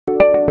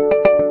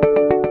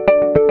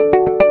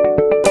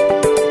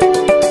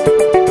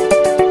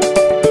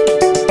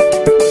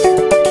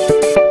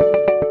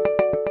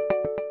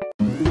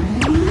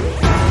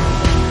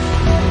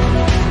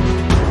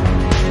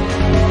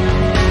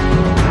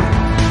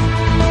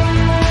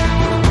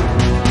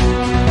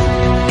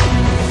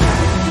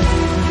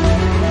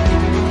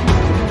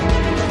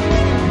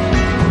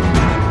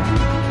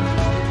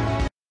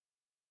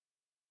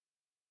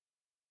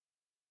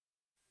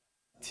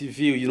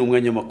TV uyu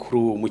n'umwanya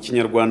makuru mu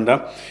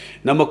Kinyarwanda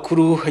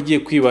n'amakuru hagiye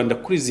kwibanda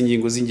kuri izi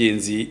ngingo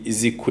z'ingenzi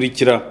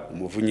zikurikira.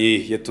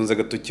 Umuvunyi yatunze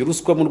agatoki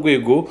ruswa mu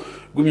rwego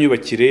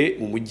rw'imyubakire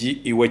mu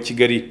mujyi wa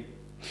Kigali.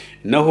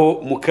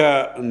 Naho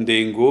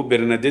Mukandengo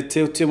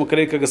Bernadette utuye mu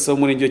karere ka Gasabo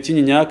umurenge wa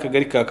Kinyinya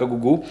akagari ka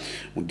Kagugu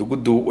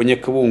mudugudu wa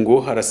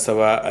Nyakabungo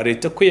arasaba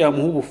leta ko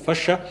yamuha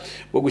ubufasha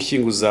bwo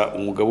gushyinguza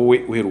umugabo we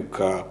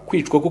uheruka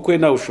kwicwa kuko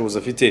nta bushobozi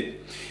afite.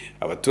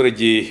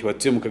 Abaturage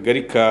batuye mu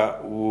kagari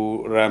ka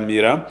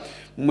Buramira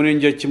mu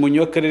murenge wa Kimonyi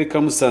w'akarere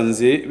ka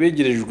Musanze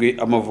begerejwe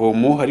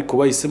amavomo ariko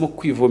bahisemo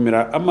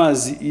kwivomera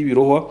amazi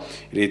y'ibirohwa.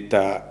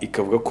 Leta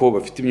ikavuga ko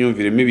bafite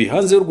imyumvire mibi.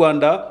 Hanze y'u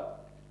Rwanda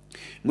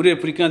muri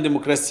Repubulika ya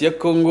Demokarasi ya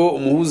Kongo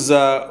umuhuza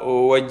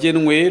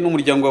wagenwe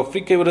n'umuryango wa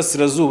Afrika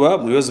y'Iburasirazuba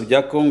mu bibazo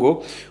bya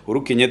Kongo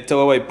Uhuru Kenyatta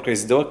wabaye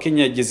perezida wa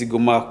Kenya yageze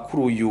Goma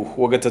kuri uyu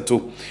wa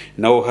gatatu.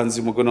 Naho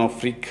hanze y'umugabane wa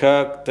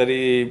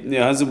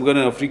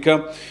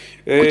Afrika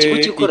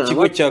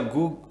ikigo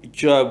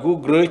cya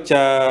Google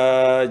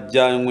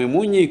cyajyanywe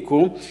mu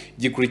nkiko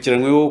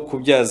gikurikiranweho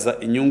kubyaza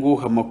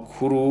inyungu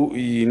amakuru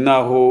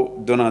naho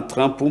Donald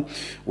Trump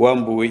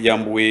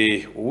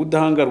yambuwe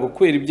ubudahangarwa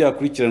kubera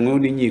ibyakurikiranweho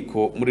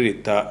n'inkiko muri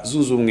Leta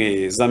Zunze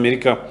Ubumwe za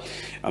Amerika.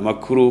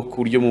 Amakuru ku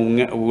buryo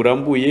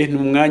burambuye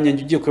n'umwanya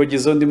ugiye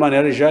kubagezaho ndi Imana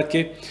ya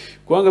Jacques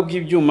kuhanga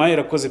bw'ibyuma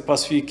yarakoze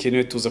Pacifique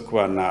niwe tuza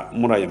kubana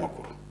muri aya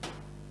makuru.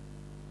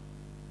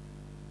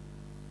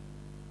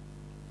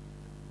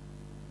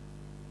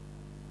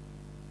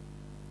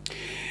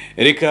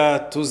 Reka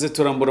tuze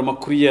turambura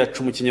amakuru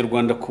yacu mu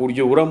Kinyarwanda ku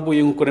buryo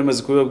burambuye nkuko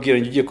namaze kubibabwira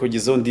ngiye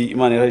kugezaho ndi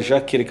Imana ya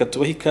Jacques. Reka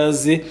tubahe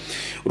ikaze.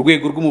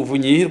 Urwego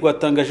rw'umuvunyi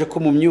rwatangaje ko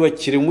mu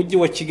myubakire mu mujyi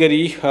wa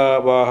Kigali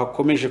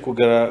hakomeje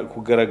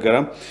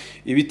kugaragara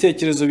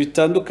ibitekerezo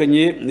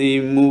bitandukanye.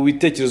 Ni mu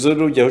bitekerezo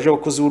byahuje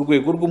abakozi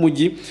b'urwego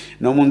rw'umujyi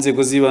no mu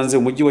nzego zibanze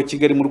mu mujyi wa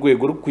Kigali mu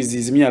rwego rwo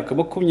kwizihiza imyaka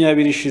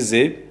 20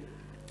 ishize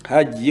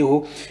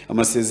hagiyeho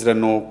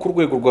amasezerano ku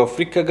rwego rwa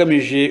Afrika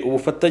agamije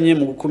ubufatanye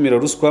mu gukumira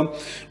ruswa.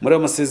 Muri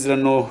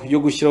amasezerano yo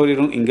gushyiraho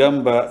rero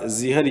ingamba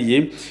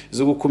zihariye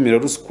zo gukumira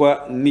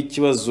ruswa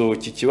n'ikibazo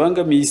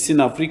kikibangamiye isi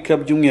na Afrika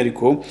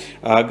by'umwihariko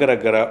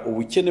ahagaragara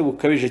ubukene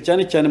bukabije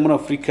cyane cyane muri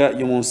Afrika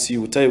yo munsi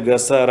y'ubutayu bwa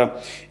Sahara.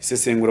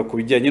 Isesengura ku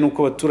bijyanye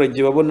n'uko abaturage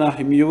babona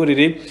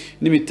imiyoborere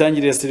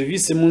n'imitangire ya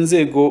serivisi mu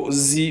nzego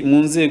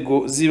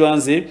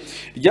zibanze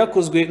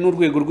ryakozwe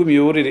n'urwego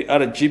rw'imiyoborere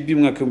RGB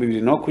mu mwaka wa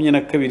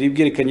 2022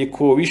 bwerekanye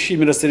ko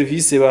bishimira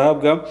serivisi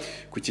bahabwa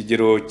ku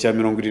kigero cya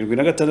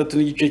 76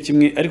 n'igice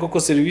kimwe ariko ko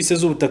serivisi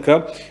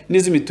z'ubutaka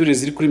n'iz'imiturire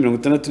ziri kuri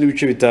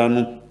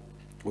 66.5.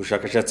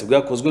 Ubushakashatsi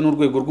bwakozwe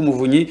n'urwego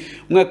rw'umuvunyi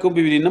mwaka wa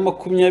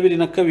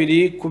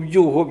 2022 ku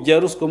byuho bya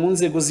ruswa mu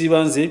nzego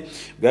zibanze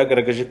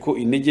bwagaragaje ko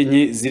intege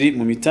nke ziri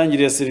mu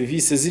mitangire ya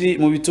serivisi ziri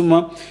mu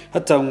bituma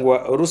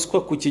hatangwa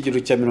ruswa ku kigero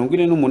cya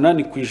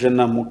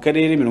 48% mu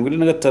karere,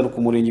 45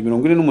 ku murenge,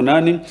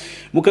 48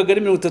 mu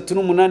kagari,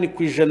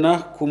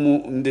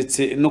 38%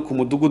 ndetse no ku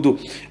mudugudu.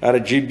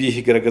 RGB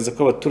igaragaza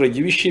ko abaturage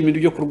bishimira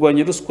ibyo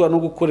kurwanya ruswa no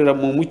gukorera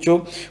mu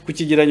mucyo ku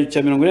kigeranyo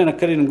cya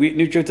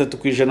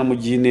 47.3% mu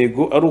gihe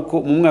intego ari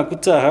uko mu mwaka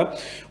utaha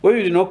wa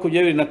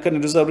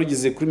 2024 ruzaba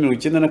rugeze kuri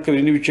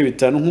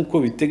 92.5% nk'uko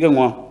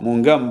biteganywa mu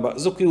ngamba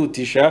zo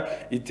kwihutisha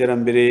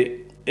iterambere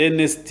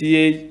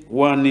NSTA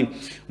 1.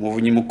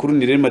 Umuvunyi mukuru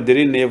Nirere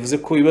Maderene yavuze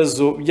ko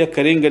ibibazo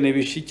by'akarengane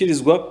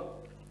bishikirizwa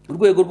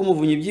urwego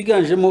rw'umuvunyi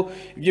byiganjemo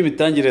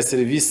iby'imitangire ya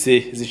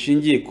serivisi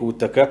zishingiye ku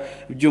butaka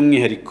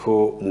by'umwihariko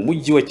mu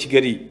mujyi wa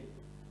Kigali.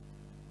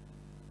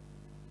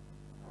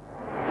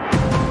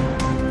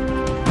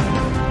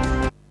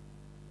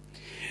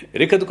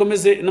 Reka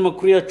dukomeze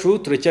n'amakuru yacu.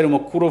 Turacyari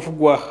makuru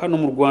avugwa hano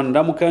mu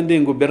Rwanda.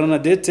 Mukandengo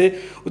Bernadette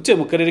utuye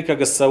mu karere ka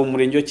Gasabo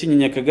umurenge wa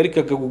Kinyinya akagari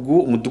ka Kagugu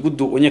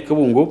umudugudu wa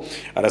Nyakabungo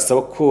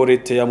arasaba ko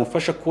leta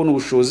yamufasha kubona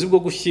ubushobozi bwo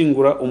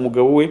gushyingura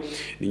umugabo we.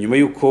 Ni nyuma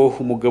yuko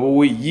umugabo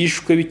we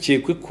yishwe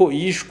bikekwe ko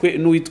yishwe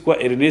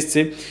n'uwitwa Ernest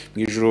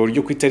mu ijoro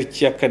ryo ku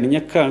itariki ya 4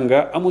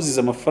 Nyakanga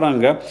amuziza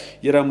amafaranga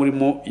yari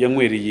amurimo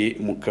yanywereye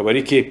mu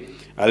kabari ke.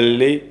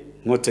 Ale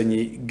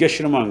Nkotanyi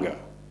Gashiramanga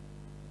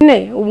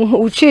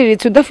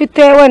uciriritse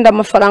udafite wenda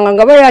amafaranga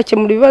ngaba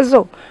yakemura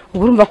ibibazo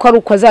urumva ko ari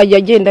uko azajya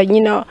agenda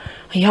nyina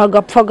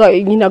yagapfaga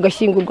nyina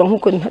agashyingurwa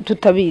nkuko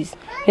tutabizi.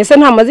 Ese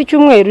ntamaze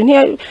icyumweru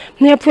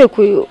ntiyapfuye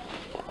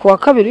ku wa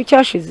kabiri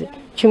cyashize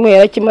cyumweru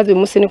yarakimaze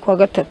umunsi ni ku wa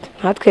gatatu.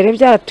 Natwe rero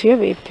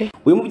byaratuyobeye pe.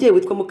 Uyu mubyeyi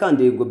witwa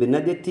Mukandengo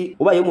Bernadette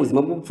ubaye mu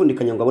buzima bwo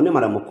gupfundikanya ngo abone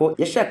maramuko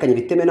yashakanye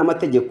biteme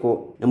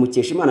n'amategeko na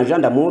Mukeshimana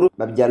Jean d'Amour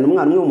babyarana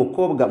umwana umwe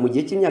w'umukobwa mu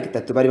gihe cy'imyaka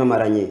 3 bari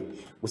bamaranye.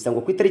 Gusa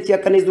ngo ku itariki ya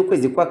 4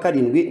 z'ukwezi kwa 7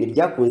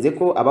 ntibyakunze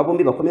ko aba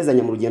bombi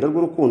bakomezanya mu rugendo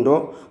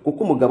rw'urukundo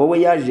kuko umugabo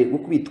we yaje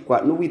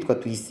gukubitwa n'uwitwa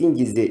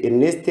Tuyisingize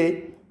Ernest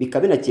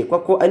bikaba binakekwa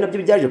ko ari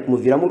nabyo byaje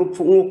kumuviramo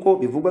urupfu nk'uko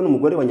bivugwa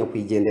n'umugore wa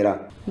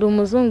nyakwigendera. Ndi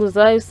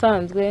umuzunguzayi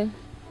usanzwe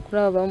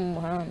kuri aba mu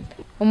muhanda.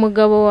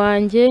 Umugabo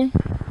wanjye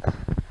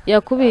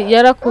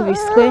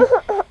yarakubiswe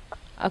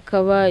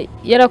akaba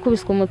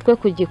yarakubiswe umutwe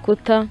ku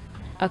gikuta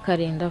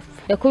akarinda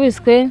apfa.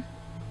 Yakubiswe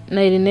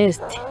na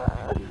Ernest.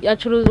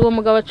 Uwo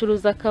mugabo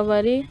acuruza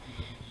akabari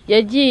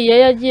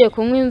yagiye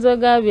kunywa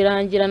inzoga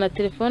birangira na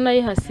telefone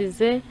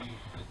ayihasize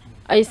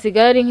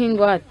ayisigaye ari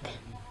nk'ingwate.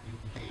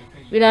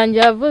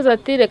 Birangira avuze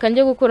ati reka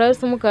njye gukurayo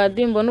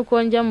simukadi mbona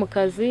uko njya mu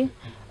kazi.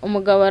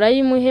 Umugabo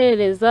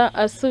arayimuhereza,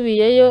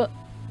 asubiyeyo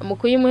mu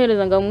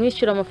kuyimuhereza ngo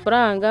amwishyure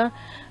amafaranga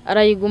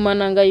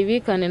arayigumana ngo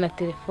ayibikane na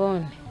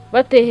telefone.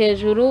 Bateye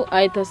hejuru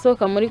ahita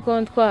asohoka muri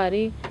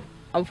kontwari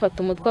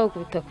amufata umutwe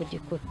awukubita ku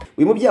gikuta.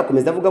 Uyu mubyeyi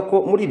akomeza avuga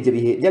ko muri ibyo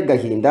bihe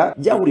by'agahinda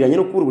byahuriranye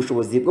no kubura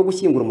ubushobozi bwo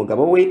gushyingura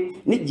umugabo we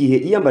n'igihe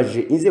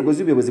yiyambaje inzego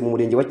z'ubuyobozi mu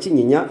murenge wa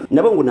Kinyinya,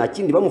 nabo ngo nta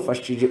kindi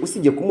bamufashije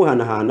usibye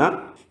kumuhanahana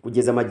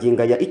kugeza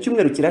amaginga ya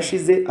icyumweru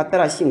kirashize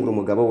atarashyingura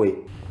umugabo we.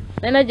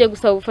 Nari nagiye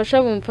gusaba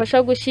ubufasha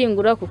bumufasha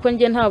gushyingura kuko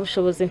njye nta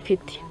bushobozi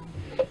mfite,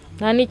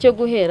 nta n'icyo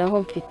guheraho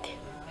mfite.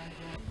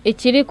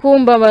 Ikiri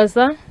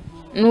kumbabaza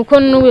nuko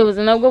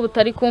n'ubuyobozi nabwo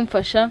butari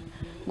kumfasha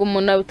ngo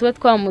umuntu tube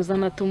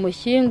twamuzana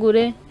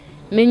tumushyingure,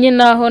 menye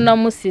naho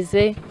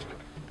namusize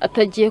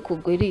atagiye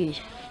kuguriye.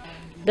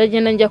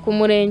 Ndagenda njya ku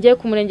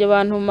murenge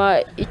bantuma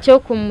icyo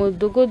ku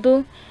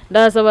mudugudu,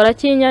 ndaza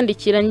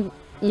barakinyandikira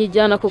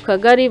nyijyana ku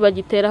kagari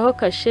bagiteraho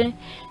kashe.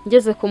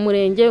 Ngeze ku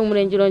murenge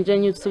urongera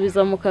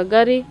nyusubiza mu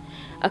kagari,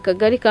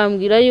 akagari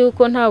kambwira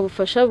yuko nta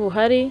bufasha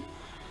buhari.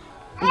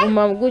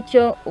 Nguma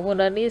gutyo ubu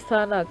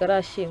narisa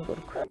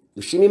nagarashingurwa.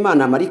 Dushima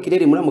Imana Marie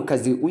Claire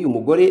muramukazi uyu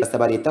mugore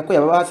asaba leta ko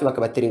yababa hafi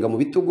bakabaterenga mu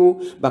bitugu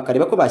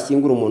bakareba ko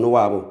bashyingura umuntu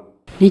wabo.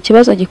 Ni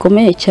ikibazo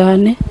gikomeye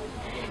cyane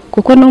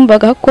kuko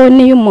numvaga ko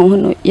niyo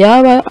umuntu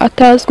yaba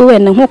atazwi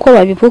wenda nkuko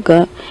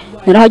babivuga,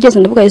 narahageze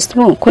ndavuga Yesu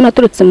ko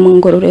naturutse mu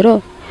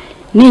Ngororero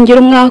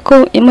ningira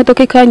umwako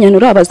imodoka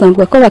ikanyanura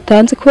abazamvuga ko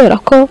batanze kubera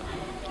ko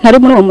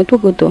ntari muri uwo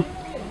mudugudu.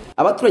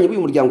 Abaturanyi b'uyu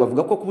muryango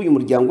bavuga ko kuba uyu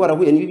muryango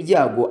warahuye n'ibi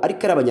byago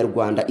ariko ari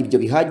abanyarwanda ibyo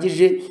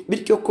bihagije,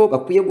 bityo ko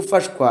bakwiye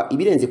gufashwa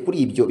ibirenze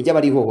kuri ibyo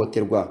by'abari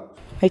hohoterwa.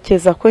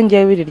 Ntekereza ko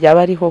ngewe iri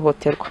ryaba ari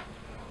hohoterwa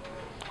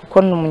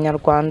kuko ni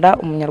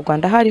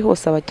umunyarwanda hari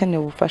hose abakeneye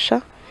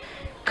ubufasha,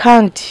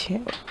 kandi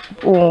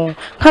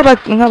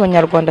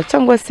nk'abanyarwanda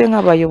cyangwa se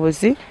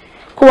nk'abayobozi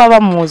kuba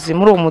bamuzi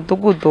muri uwo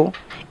mudugudu,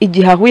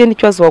 igihe ahuye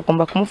n'ikibazo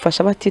bagomba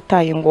kumufasha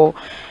batitaye ngo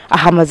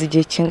ahamaze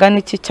igihe kingana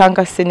iki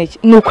cyangwa se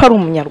nuko ari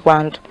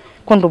umunyarwanda.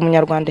 Kundi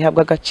umunyarwanda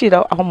ihabwa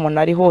agaciro aho umuntu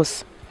ari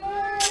hose.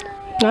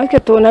 Natwe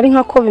tubona ari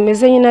nkako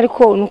bimeze nyine,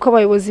 ariko nuko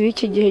abayobozi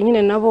b'iki gihe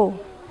nyine nabo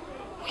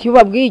iyo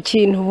babwiye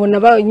ikintu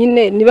ubona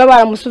nyine niba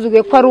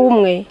baramusuzuguye ko ari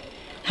umwe,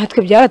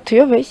 natwe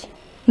byaratuyobeye.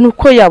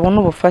 Nuko yabona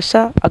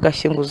ubufasha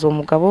agashyinguza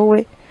umugabo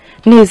we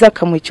neza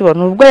akamuha icyubahiro,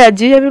 nubwo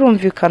yagiye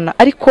birumvikana,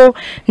 ariko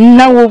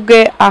nawe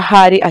ubwe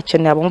ahari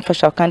akeneye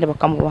abamufasha kandi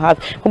bakamuba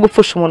hafi. Nko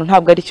gupfusha umuntu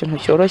ntabwo ari ikintu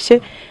cyoroshye,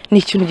 ni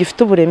ikintu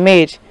gifite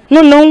uburemere.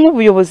 Noneho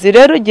nk'ubuyobozi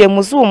rero giye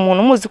muzi uwo muntu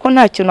muzi ko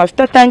nta kintu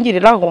afite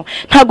atangiriraho,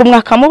 ntabwo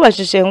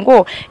mwakamubajije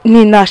ngo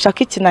ni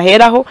nashaka iki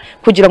naheraho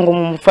kugira ngo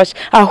mumufashe,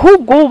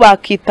 ahubwo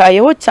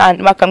bakitayeho cyane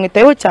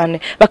bakamwitayeho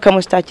cyane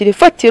bakamushakira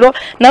ifatiro,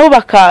 nabo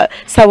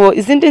bakasaba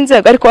izindi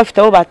nzego ariko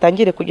bafite abo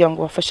batangire kugira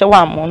ngo bafashe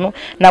wa muntu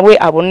nawe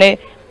abone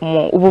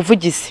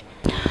ubuvugizi.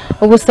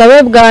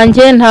 Ubusabe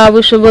bwanjye nta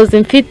bushobozi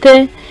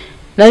mfite,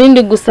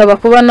 narindi gusaba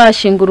kuba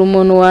nashingura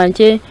umuntu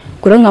wanjye.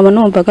 Kuri nkaba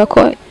numvaga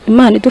ko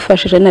Imana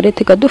idufashije na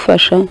leta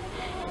ikadufasha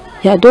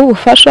yaduha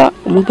ubufasha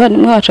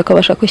umuvandimwe wacu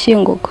akabasha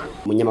gushyingurwa.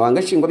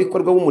 Umunyamabanga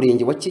nshingwabikorwa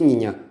w'umurenge wa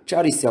Kinyinya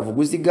Charles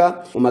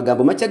Yavuguziga mu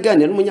magambo make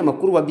aganira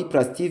n'umunyamakuru wa B+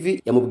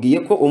 TV yamubwiye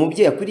ko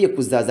umubyeyi akwiriye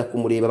kuzaza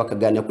kumureba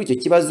bakaganira kuri icyo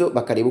kibazo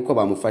bakareba uko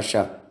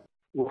bamufasha.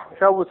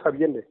 Ubufasha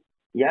busabye nde?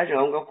 Yaje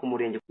aho ngaho ku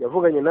murenge.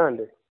 Yavuganye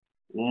nande?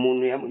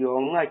 Umuntu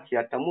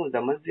yamwakira atamuzi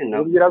amazina.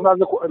 Mubwira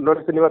azaze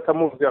ndoretse niba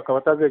atamuzi akaba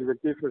atazi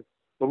executive.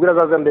 Mubwira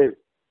azaze ndebe.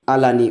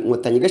 Alani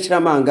Nkotanyi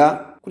Gashiramanga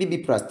kuri B+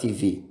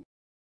 TV.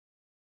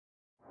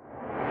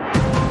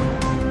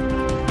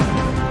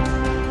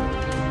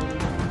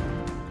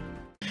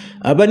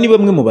 Aba ni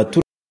bamwe mu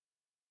baturage.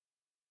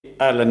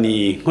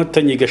 Alani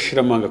Nkotanyi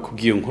Gashiramanga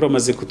kubwiyo nkuru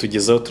amaze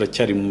kutugezaho.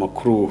 Turacyari mu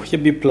makuru ya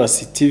B+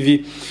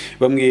 TV.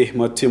 Bamwe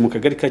mu batuye mu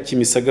kagari ka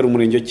Kimisagara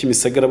umurenge wa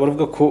Kimisagara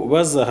baravuga ko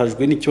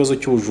bazahajwe n'ikibazo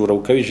cy'ubujura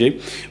bukabije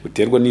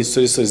buterwa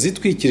n'insoresore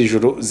zitwikira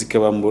ijoro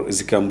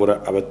zikambura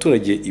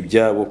abaturage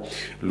ibyabo.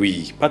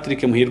 Louis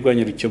Patrick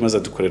Muhirwanya Rucyomaza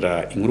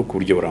dukorera inkuru ku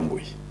buryo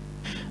burambuye.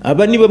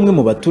 Aba ni bamwe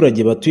mu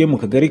baturage batuye mu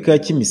kagari ka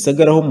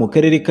Kimisagara ho mu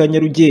karere ka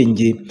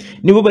Nyarugenge,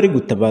 nibo bari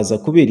gutabaza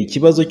kubera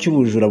ikibazo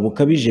cy'ubujura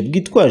bukabije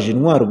bwitwaje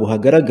intwaro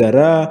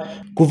buhagaragara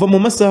kuva mu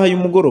masaha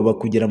y'umugoroba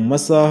kugera mu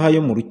masaha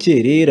yo mu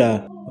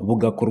rukerera,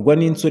 bugakorwa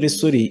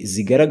n'insoresore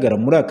zigaragara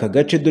muri aka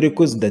gace, dore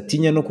ko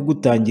zidatinya no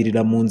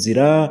kugutangirira mu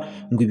nzira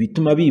ngo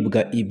ibituma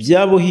bibwa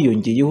ibyabo,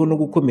 hiyongeyeho no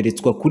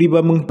gukomeretswa kuri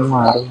bamwe.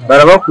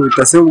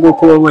 Barabakubita se ubwo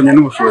ko babonye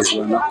n'ubushobozi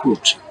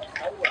banakwica.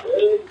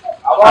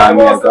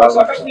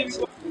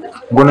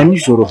 Ngo na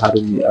nijoro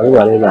hari abo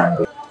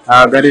barebanga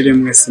ntabwo ari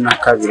rimwe si na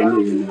kabiri,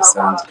 ni ibintu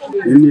bisanzwe.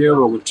 Niyo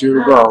baguciye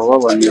urwaho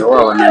wabona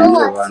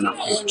nyine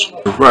banakwica.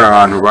 Gukora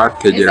abantu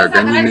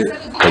bategeraga nyine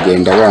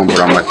bakagenda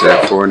bambura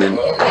amatelefone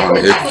none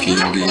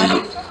epingi,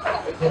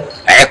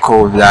 ariko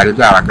byari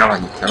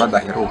byaragabanyutse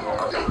badaheruka.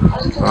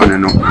 None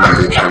no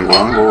kumvisha ngo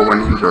ngo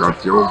nijoro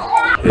byo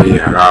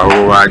hari aho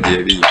bagiye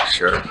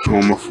bica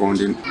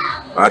n'umufundi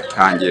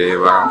batangiye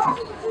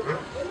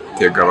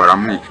baramutega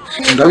baramwica.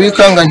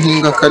 Ndabikanga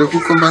nkinga kare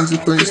kuko mbanzi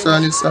ko isaha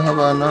n'isaha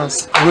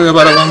banasi abo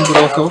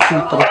barabambura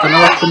bakabakubita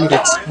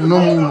bakanabakomeretsa no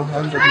mu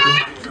muhanda biri.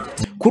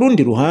 Ku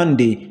rundi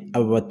ruhande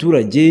aba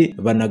baturage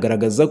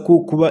banagaragaza ko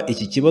kuba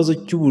iki kibazo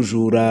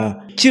cy'ubujura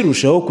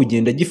kirushaho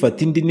kugenda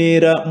gifata indi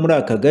ntera muri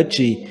aka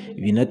gace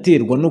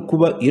binaterwa no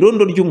kuba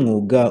irondo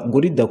ry'umwuga ngo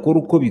ridakora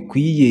uko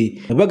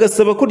bikwiye,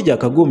 bagasaba ko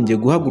ryakagombye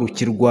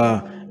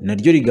guhagurukirwa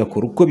naryo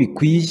rigakora uko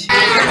bikwiye.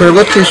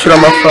 Twebwe twishyura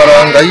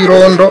amafaranga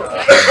y'irondo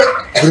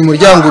buri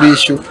muryango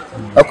urishyura,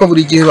 ako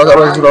buri gihe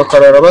abajura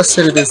bakarara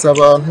baserereza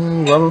abantu,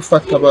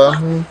 babafata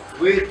abantu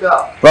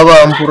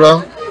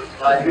babambura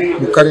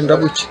bukarinda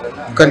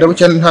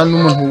bucya nta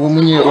n'umuntu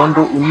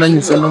w'umunyerondo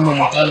unanyuze no mu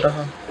muhanda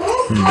hano.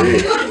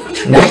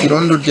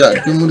 Irondo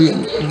ryo muri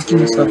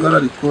Kimisagara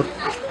rikora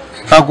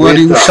ntabwo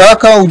wari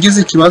ushaka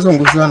ugize ikibazo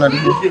ngo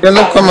uzanariho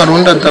nuko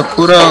amarondo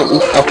adakora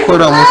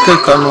akora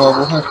umutekano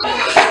wabuhari.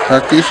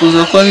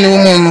 Twifuza ko niba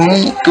umuntu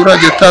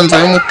w'umuturage atanze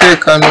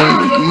ay'umutekano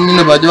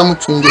nyine bajya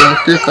bamucungira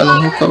umutekano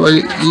nk'uko aba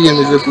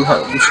yiyemeje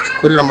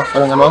gukorera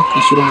amafaranga nawe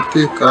akishyura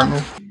umutekano.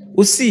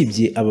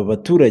 Usibye aba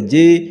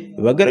baturage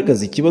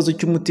bagaragaza ikibazo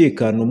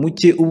cy'umutekano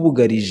muke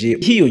ubugarije,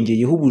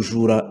 hiyongeyeho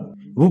ubujura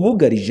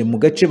bubugarije mu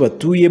gace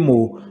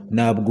batuyemo,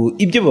 ntabwo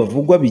ibyo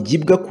bavugwa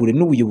bigibwa kure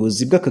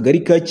n'ubuyobozi bw'akagari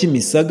ka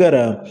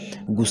Kimisagara,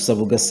 gusa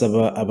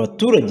bugasaba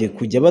abaturage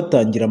kujya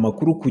batangira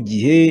amakuru ku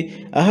gihe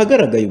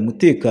ahagaragaye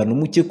umutekano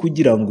muke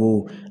kugira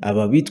ngo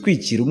aba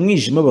bitwikira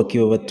umwijima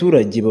bakiba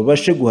abaturage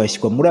babashe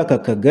guhashywa muri aka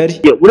kagari.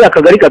 Muri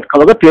aka kagari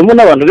kakaba gatuyemo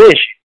n'abantu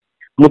benshi,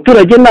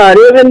 umuturage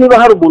narebe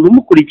niba hari umuntu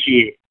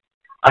umukurikiye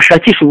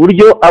ashakisha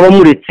uburyo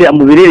abamuretse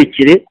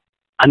amubererekere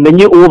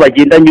amenye uwo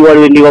bagendanye uwo ari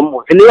we, niba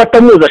muzi niba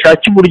atamuzi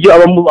ashake uburyo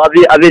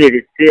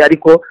abereretse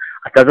ariko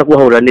ataza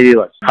kuhahurira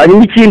n'ibibazo.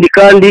 Hanyuma ikindi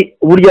kandi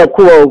uburyo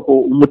kubaho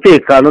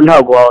umutekano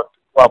ntabwo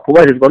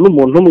wakubahirizwa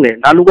n'umuntu umwe,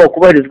 nta nubwo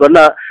wakubahirizwa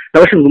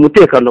n'abashinzwe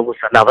umutekano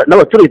gusa,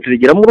 n'abaturage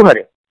tubigiramo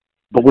uruhare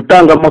mu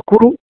gutanga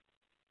amakuru,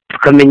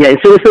 tukamenya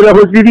insoresore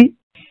aho ziri,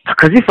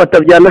 bakazifata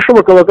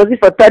byanashoboka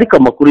bakazifata ariko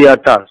amakuru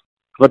yatanzwe.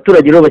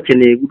 Abaturage rero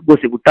bakeneye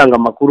rwose gutanga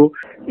amakuru.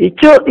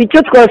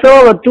 Icyo twasaba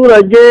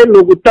abaturage ni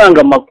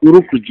ugutanga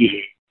amakuru ku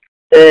gihe,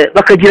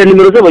 bakagira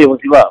nimero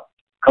z'abayobozi babo,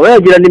 akaba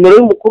yagira nimero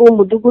y'umukuru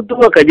w'umudugudu,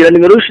 bakagira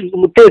nimero y'ushinzwe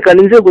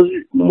umutekano, inzego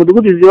mu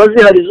mudugudu ziba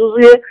zihari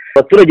zuzuye,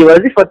 abaturage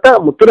barazifata.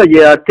 Umuturage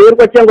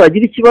yaterwa cyangwa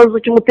yagira ikibazo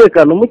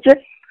cy'umutekano muke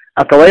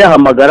akaba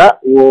yahamagara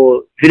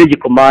uwo village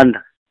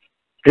commander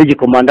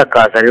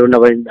akaza rero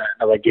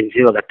n'abagenzi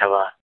be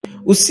bagatabara.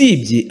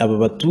 Usibye aba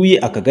batuye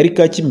akagari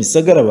ka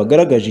Kimisagara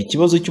bagaragaje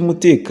ikibazo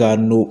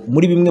cy'umutekano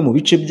muri bimwe mu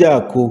bice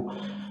byako,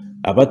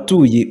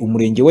 abatuye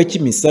umurenge wa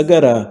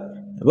Kimisagara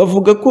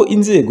bavuga ko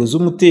inzego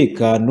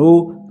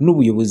z'umutekano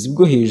n'ubuyobozi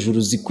bwo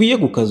hejuru zikwiye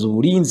gukaza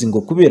uburinzi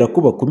ngo kubera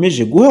ko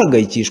bakomeje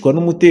guhangayikishwa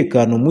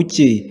n'umutekano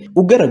muke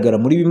ugaragara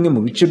muri bimwe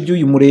mu bice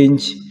by'uyu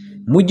murenge.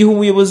 Mu gihe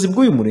ubuyobozi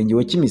bw'uyu murenge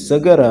wa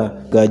Kimisagara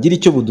bwagira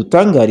icyo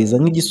budutangariza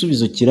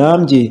nk'igisubizo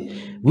kirambye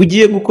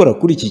bugiye gukora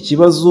kuri iki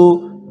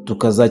kibazo,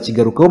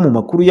 tukazakigarukaho mu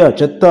makuru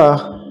yacu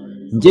ataha.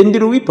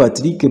 Ngendera uwi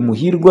Patrick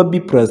Muhirwa, B+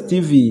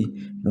 TV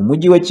mu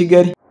mujyi wa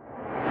Kigali.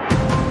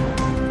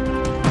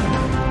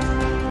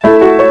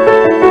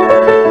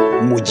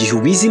 Mu gihe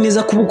ubizi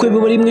neza ko ubukwe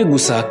buba rimwe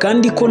gusa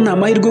kandi ko nta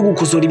mahirwe yo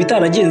gukosora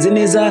ibitaragenze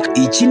neza,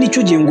 iki ni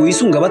cyo gihe ngo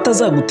wisunga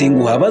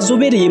abatazagutenguha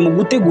bazobereye mu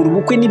gutegura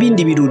ubukwe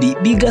n'ibindi birori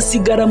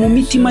bigasigara mu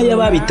mitima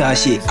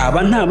y'ababitashye.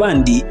 Aba nta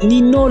bandi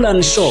ni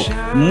Nolan Shop.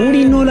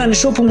 Muri Nolan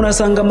Shop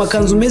murasanga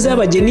amakanzu meza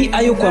y'abageni,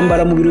 ayo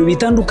kwambara mu birori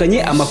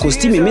bitandukanye,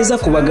 amakositime meza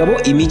ku bagabo,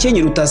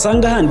 imikenyero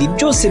utasanga ahandi,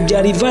 byose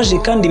bya rivage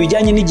kandi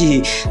bijyanye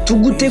n'igihe.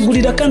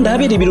 Tugutegurira kandi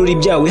ahabera ibirori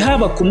byawe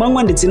haba ku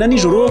manywa ndetse na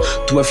nijoro.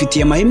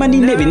 Tubafitiye amahema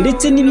n'intebe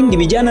ndetse n'ibindi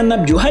bijyana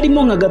nabyo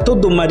harimo nka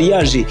gatodo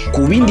mariage.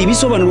 Ku bindi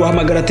bisobanuro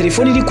hamagara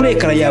telefoni iri kuri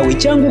ekara yawe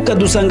cyangwa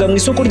ukadusanga mu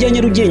isoko rya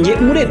Nyarugenge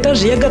muri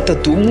etaje ya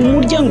 3 mu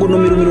muryango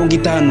nomero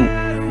 50.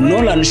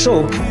 Nolan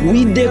Shop,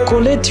 we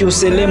decorate your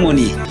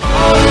ceremony.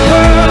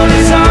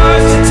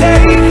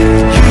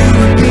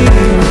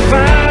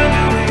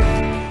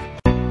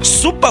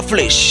 Super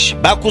Fresh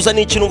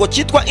bakuzaniye ikirungo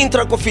cyitwa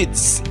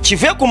Intracofits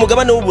kivuye ku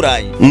mugabane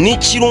w'Uburayi. Ni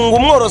ikirungo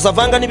umworozi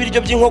avanga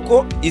n'ibiryo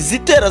by'inkoko,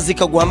 izitera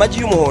zikaguha amagi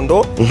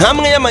y'umuhondo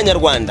nkamwe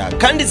y'amanyarwanda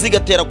kandi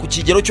zigatera ku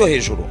kigero cyo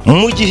hejuru.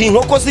 Mu gihe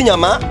inkoko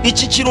z'inyama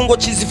iki kirungo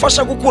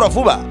kizifasha gukura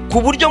vuba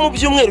ku buryo mu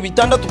byumweru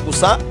 6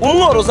 gusa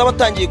umworozi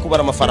abatangiye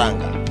kubara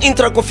amafaranga.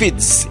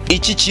 Intracofits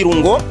iki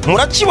kirungo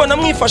murakibona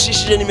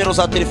mwifashishije nimero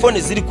za telefone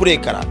ziri kuri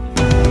ekara.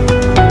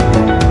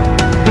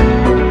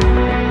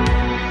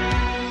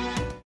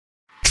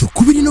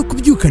 Kubiri no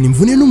kubyukana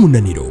imvune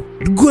n'umunaniro,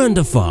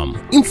 Rwanda Farm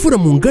imfura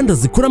mu nganda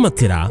zikora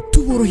matera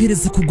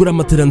tuborohereza kugura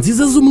matera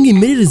nziza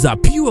z'umwimerere za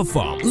Pure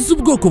Farm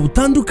z'ubwoko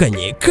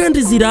butandukanye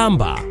kandi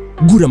ziramba.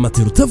 Gura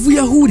matera utavuye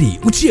aho uri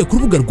uciye ku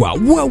rubuga rwa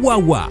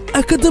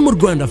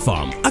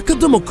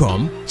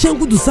www.rwandafarm.com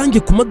cyangwa udusange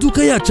ku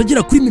maduka yacu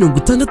agera kuri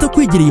 60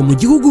 akwegereye mu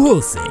gihugu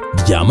hose.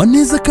 Ryama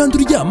neza kandi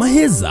uryama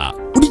heza,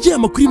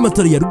 uryama kuri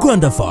matera ya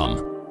Rwanda Farm.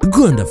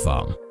 Rwanda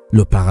Farm,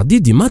 le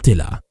paradis du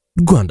matelas.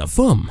 Rwanda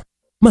Farm,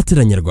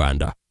 matera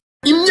nyarwanda.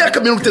 Imyaka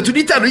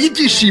 35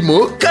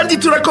 y'ibyishimo kandi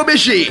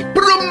turakomeje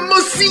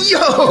promosiyo.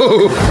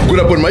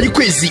 Gura abonema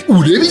y'ukwezi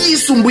urebe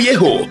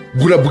yisumbuyeho.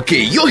 Gura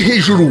buke yo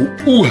hejuru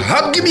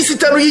uhabwe iminsi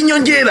 5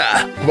 y'inyongera.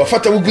 Ku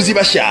bafatabuguzi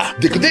bashya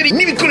dekoderi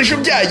n'ibikoresho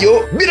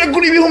byayo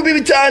biragura ibihumbi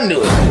 5.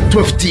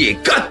 Tubafitiye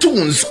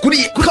cartoons kuri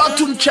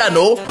Cartoon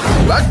Channel.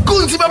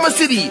 Bakunzi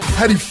b'amaseri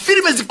hari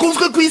filime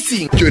zikunzwe ku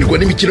isi cyorwa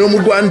n'imikino mu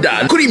Rwanda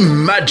kuri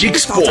Magic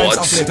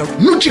Sports.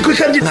 Nucikwe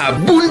kandi nka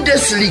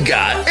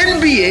Bundesliga,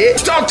 NBA,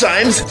 Star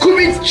Times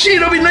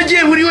kubiciro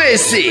binogeye buri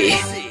wese.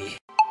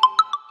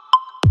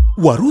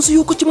 Waruzi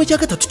yuko kimwe cya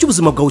gatatu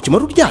cy'ubuzima bwawe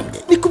kimara uryamye?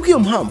 Ni kubw'iyo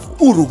mpamvu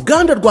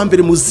uruganda rwa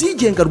mbere mu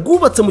zigenga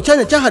rwubatse mu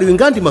cyanya cyahariwe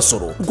inganda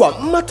Masoro rwa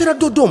Matera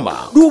Dodoma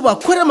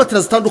rubakorera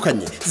matera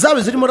zitandukanye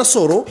zabe zirimo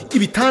rasoro,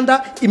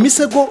 ibitanda,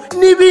 imisego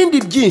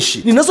n'ibindi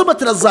byinshi. Ni nazo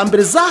matera za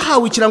mbere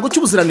zahawe ikirango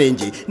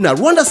cy'ubuziranenge na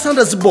Rwanda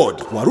Standards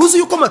Board. Waruzi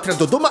yuko Matera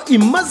Dodoma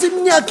imaze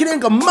imyaka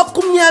irenga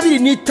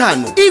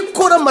 25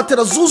 ikora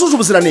matera zujuje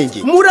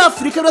ubuziranenge muri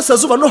Afurika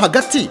y'Iburasirazuba no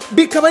hagati,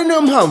 bikaba ari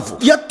nayo mpamvu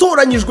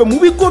yatoranyijwe mu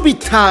bigo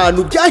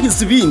 5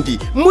 byahize ibindi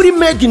muri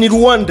Made in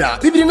Rwanda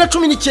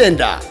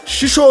 2019.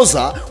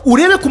 Shishoza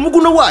urebe ku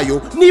muguno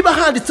wayo niba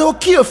handitseho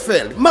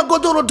KFL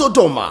Magodoro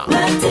Dodoma.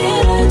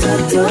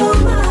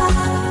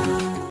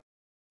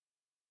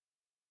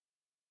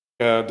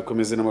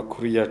 Dukomeze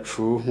n'amakuru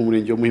yacu mu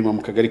murenge wa Muhima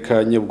mu kagari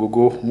ka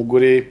Nyabugogo.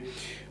 Umugore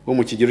wo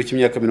mu kigero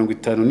cy'imyaka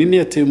 54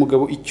 yateye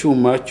umugabo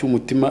icyuma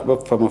cy'umutima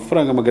bapfa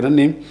amafaranga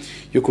 400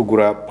 yo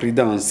kugura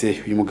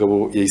prudence. Uyu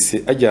mugabo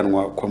yahise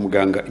ajyanwa kwa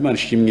muganga. Imana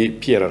ishimwe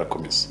Pierre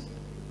arakomeza.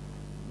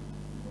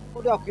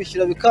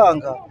 Kwishyura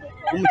bikanga,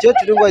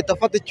 umukecuru ngo ahita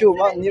afata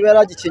icyuma niba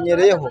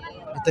yaragikenereyeho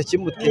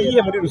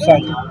bitakimutera. Muri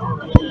rusange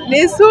ni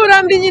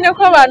isura mbi nyine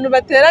ko abantu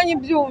bateranya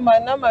ibyuma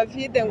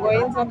n'amavide ngo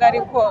y'inzoga,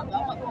 ariko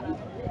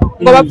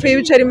ngo bapfuye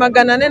ibiceri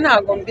 400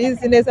 ntago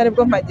mbizi neza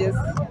nibwo mpageze.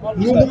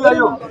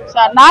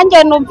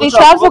 Nanjye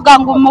numvisha bavuga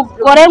ngo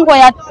umugore ngo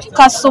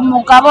yakase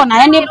umugabo,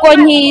 naye nibwo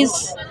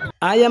nkizi.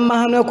 Aya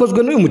mahano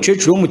yakozwe n'uyu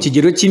mukecuru wo mu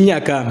kigero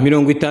cy'imyaka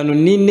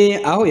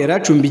 54 aho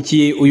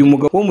yaracumbikiye uyu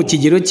mugabo wo mu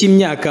kigero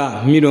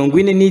cy'imyaka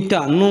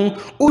 45.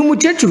 Uyu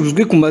mukecuru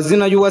uzwi ku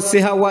mazina y'Uwase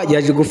Hawa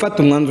yaje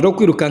gufata umwanzuro wo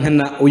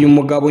kwirukankana uyu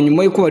mugabo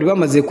nyuma y'uko bari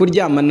bamaze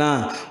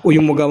kuryamana.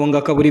 Uyu mugabo ngo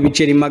akabura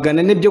ibiceri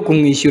 400 byo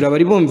kumwishyura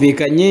bari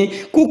bumvikanye,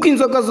 kuko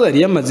inzoga zo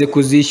yari yamaze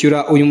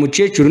kuzishyura. Uyu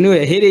mukecuru niwe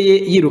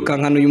yahereye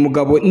yirukankana uyu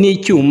mugabo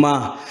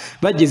n'icyuma.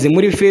 Bageze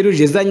muri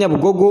feruje za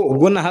Nyabugogo,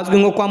 ubwo nahazwi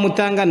nko kwa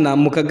Mutangana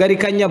mu kagari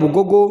ka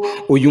Nyabugogo,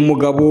 uyu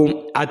mugabo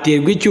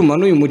aterwa icyuma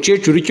n'uyu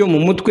mukecuru cyo mu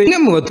mutwe. Mwe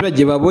mu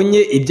baturage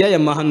babonye ibyaya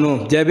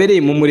mahano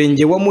byabereye mu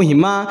murenge wa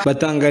Muhima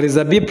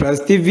batangariza B+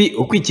 TV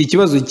uko iki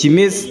kibazo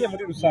kimeze.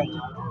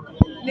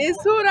 Ni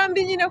isura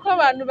mbi nyine ko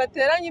abantu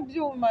bateranya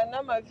ibyuma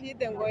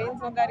n'amavide ngo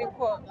y'inzoga,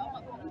 ariko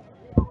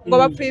ngo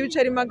bapfuye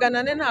ibiceri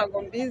 400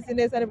 ntago mbizi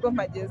neza nibwo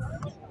mpageze.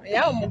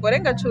 Ya umugore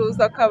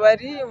ngacuruza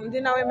akabari,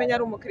 undi nawe menya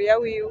ari umukiriya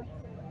wiwe.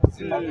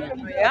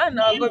 Ya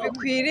ntabwo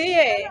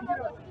bikwiriye,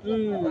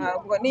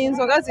 ntabwo ni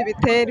inzoga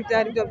zibitera ibyo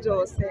ari byo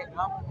byose.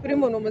 Kuri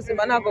muntu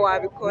muzima ntabwo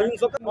wabikora.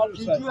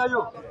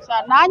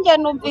 Nanjye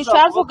numvisha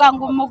bavuga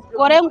ngo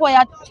umugore ngo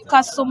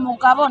yakase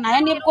umugabo,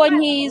 naye nibwo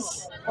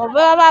nkizi.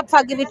 Baba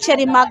bapfaga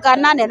ibiceri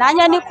 400,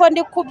 nanjye niko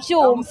ndi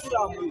kubyumva.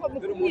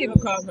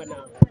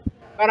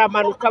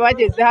 Baramanuka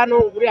bageze hano,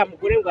 uriya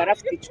mugore ngo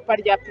arafite icupa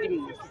rya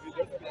Primus.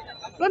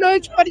 Noneho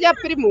icupa rya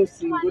Primus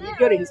ngo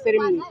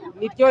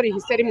niryo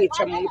rihise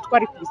rimwica mu mutwe,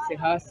 ari kubise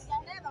hasi.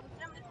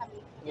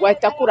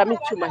 Wahita akuramo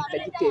icyuma ahita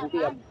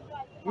gitendeyamo.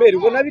 Meri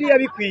ubona biriya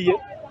bikwiye?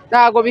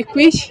 Ntago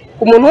bikwiye.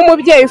 Umuntu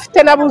w'umubyeyi ufite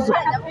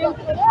n'abuzukuru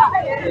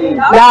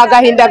nta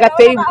gahinda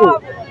gateye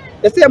ubwoba.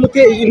 Ese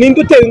yamuteye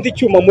ninde uteye undi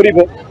cyuma muri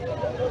bo?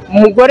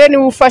 Umugore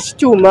niwe ufashe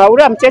icyuma,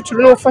 uriya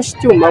mukecuru niwe ufashe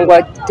icyuma ngo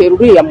atera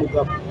uriya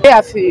mugabo.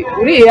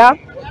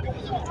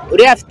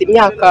 Uriya afite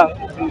imyaka,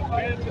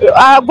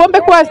 agombe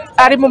kuba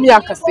ari mu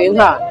myaka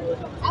senka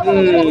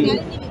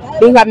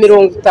nka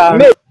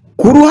 50.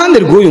 Ku ruhande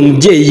rw'uyu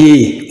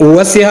mubyeyi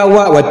Uwase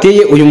Hawa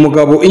wateye uyu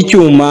mugabo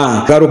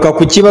icyuma, garuka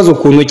ku kibazo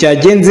ukuntu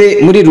cyagenze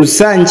muri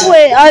rusange.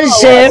 We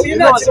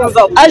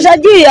aje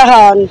agiye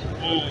ahantu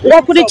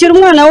ngakurikira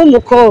umwana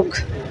w'umukobwa,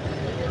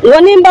 ngo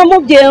nimba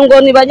mubwiye ngo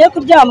nibajye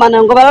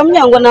kuryamana ngo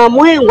baramya ngo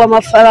namuhengwa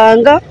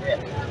amafaranga,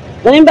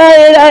 nimba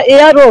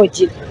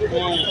yarogi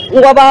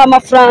ngo abaha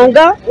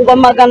amafaranga ngo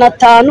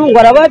 500, ngo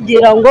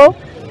arababwira ngo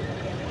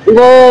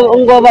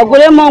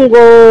baguremo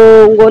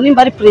ngo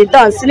nimba ari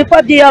prudence, niko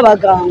abyiye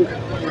abaganga.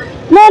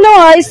 Noneho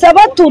hahise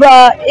batura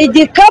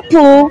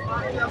igikapu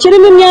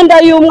kirimo imyenda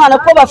y'umwana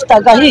ko bafite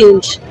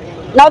agahinja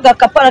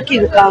n'agakapu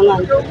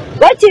arakirukankana.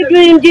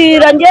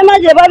 Bakibwimbwira njye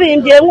maze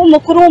babimbiye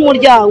nk'umukuru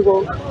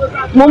w'umuryango,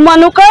 mu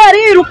manuka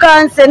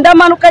yarirukanse,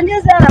 ndamanuka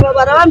ngeze hano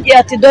barabambwiye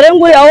ati dore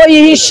nguri aho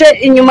yihishe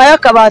inyuma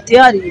y'akabati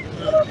hari.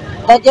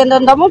 Ndagenda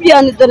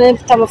ndamubwira nti dore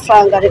mfite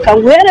amafaranga, reka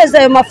nguhereze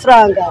ayo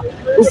mafaranga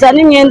uzana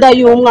imyenda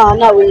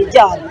y'umwana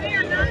wijyana.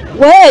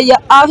 Weya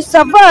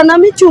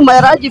asavanamo icyuma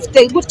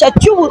yaragifite gutya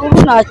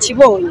cy'ubururu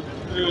nakibonye.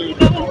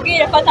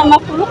 Ubwiye fata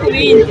amakuru ku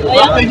bindi.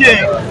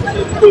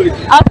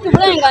 afite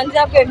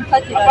uburenganzira bwe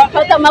bifatira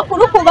afata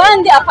amakuru ku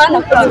bandi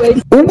akana kuri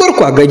we. Ubwo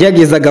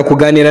twageragezaga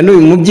kuganira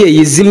n'uyu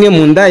mubyeyi zimwe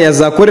mu ndaya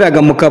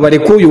zakoreraga mu kabari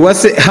k'uyu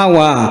wase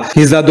Hawa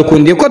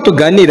ntizadukundiye ko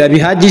tuganira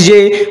bihagije,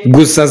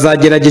 gusa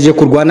zagerageje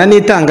kurwana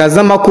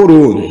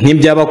n'itangazamakuru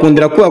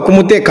ntibyabakundira kuba ko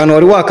umutekano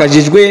wari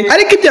wakajijwe,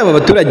 ariko ibyaba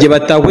abaturage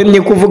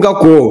batahwemye kuvuga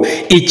ko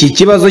iki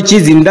kibazo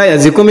cy'izi ndaya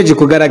zikomeje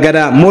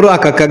kugaragara muri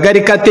aka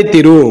kagari ka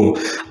Tetero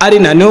ari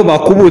naneho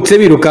bakubutse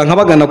birukanka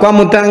bagana kwa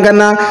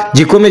Mutangana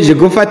gikomeje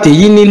gufata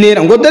iyi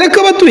ntera ngo dore ko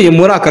abatuye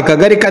muri aka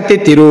kagari ka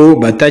Tetero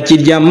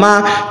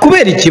batakiryama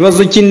kubera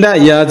ikibazo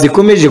cy'indaya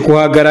zikomeje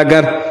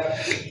kuhagaragara.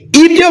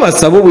 Ibyo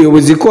basaba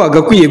ubuyobozi ko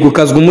hagakwiye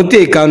gukazwa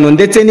umutekano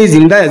ndetse n'izi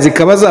ndaya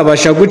zikaba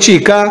zabasha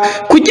gucika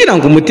kugira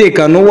ngo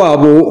umutekano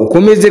wabo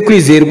ukomeze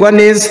kwizerwa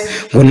neza,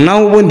 ngo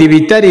naho ubundi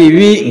bitari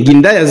ibi ngo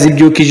indaya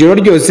zibyuka ijoro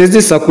ryose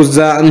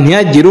zisakuza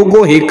ntihagire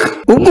ugoheka.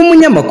 Ubwo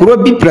umunyamakuru wa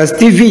B+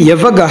 TV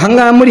yavaga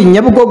ahangaha muri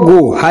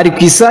Nyabugogo hari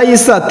ku isaha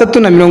y'isa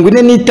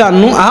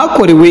 3:45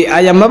 ahakorewe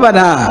aya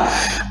mabara,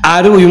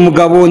 ari uyu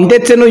mugabo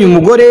ndetse n'uyu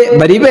mugore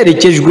bari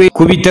berekejwe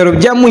ku bitaro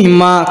bya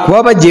Muhima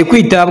kuba bagiye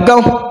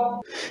kwitabwaho.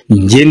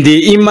 Ngende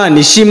Imana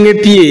Ishimwe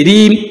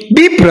Pierre,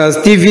 B+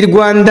 TV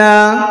Rwanda,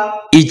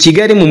 i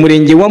Kigali mu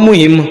murenge wa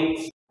Muhima.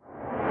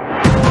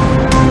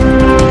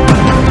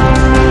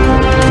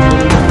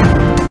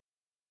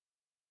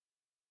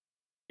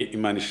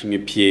 Imana Ishimwe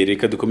Pierre,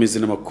 reka dukomeze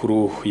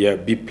n'amakuru ya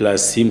B+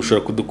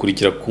 mushobora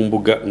kudukurikira ku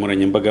mbuga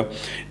nkoranyambaga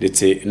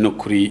ndetse no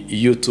kuri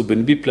YouTube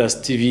ni B+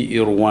 TV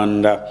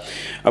Rwanda.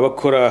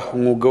 Abakora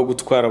umwuga wo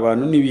gutwara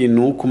abantu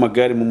n'ibintu ku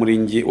magare mu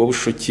murenge wa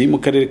Bushoki mu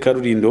karere ka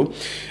Rulindo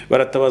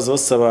baratabaza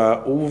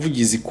basaba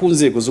ubuvugizi ku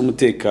nzego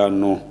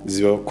z'umutekano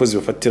zibakozi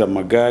bafatira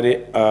amagare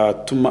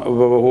atuma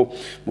babaho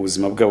mu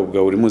buzima bwabo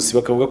bwa buri munsi,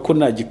 bakavuga ko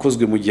nta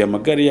gikozwe mu gihe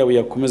amagare yabo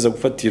yakomeza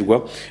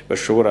gufatirwa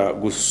bashobora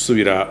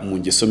gusubira mu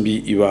ngeso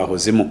mbi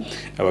ibahozemo.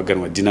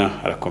 Abaganwa Dina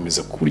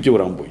arakomeza ku buryo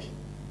burambuye.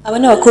 Aba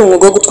ni abakora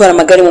umwuga wo gutwara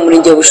amagare mu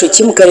murenge wa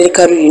Bushoki mu karere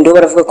ka Rulindo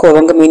baravuga ko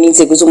babangamiwe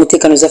n'inzego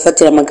z'umutekano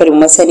zafatira amagare mu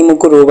masaha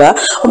y'imugoroba,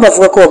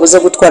 bavuga ko babuza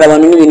gutwara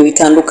abantu n'ibintu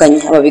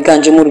bitandukanye. Aba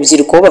biganjemo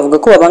urubyiruko bavuga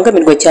ko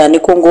babangamirwa cyane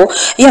ko ngo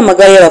iyo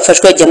amagare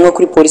yabafashwe yajyanwa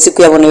kuri polisi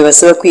kuyabona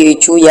bibasaba kwiha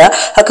icyuya,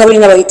 hakaba ari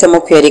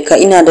n'abahitamo kuyareka.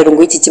 Intandaro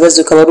ngo iki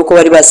kibazo ukaba ari uko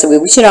bari basabwe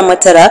gushyira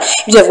amatara,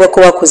 ibyo bavuga ko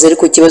bakoze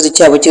ariko ikibazo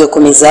cyabo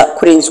kigakomeza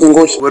kurenzwa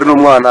ingohe. Wari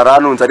n'umwana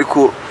aranunze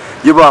ariko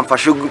iyo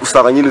bamfashe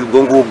usanga nyine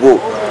ubwo ngubwo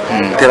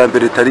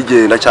iterambere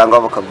tarigenda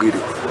cyangwa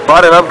bakabwiriwe.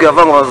 Bare nabwiye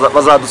avanga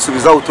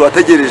bazadusubiza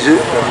turategereje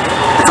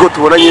kuko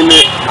tubona nyine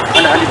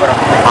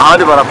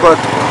ahandi barakora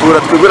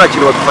twibwira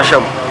kintu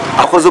badufashamo.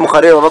 Akoze mu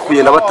karere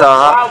bakuyenda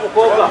bataha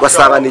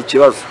basanga ni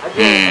ikibazo.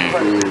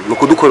 No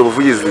kudukora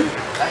ubuvugizi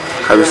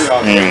kabisa.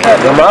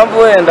 Impamvu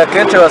wenda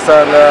kenshi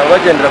basanga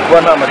bagendera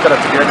kuba nta matara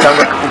tugira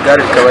cyangwa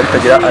igare rikaba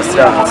ritagira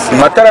assurance.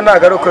 Amatara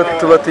ntago ari uko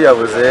tuba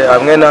tuyabuze,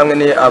 hamwe namwe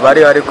ni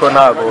abari ariko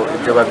ntago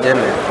ibyo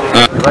babyemera.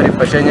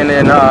 Barifashe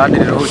nyine nta handi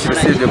riruhukira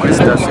usibye kuri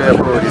sitasiyo ya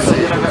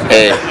polisi.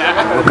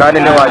 Kandi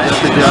ntiwagira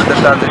ibyo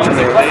udatanze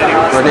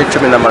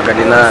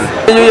 10,800.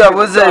 Iyo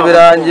yabuze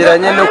birangira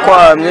nyine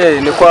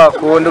kwamye ni kwa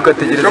kundi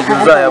ugategereza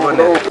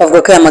uzayabone.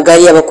 Bavuga ko aya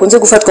magare yabakunze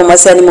gufatwa mu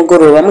masaha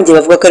y'imugoroba mu gihe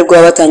bavuga ko ariko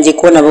batangiye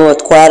kubona abo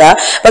batwara,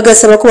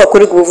 bagasaba ko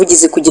bakorerwa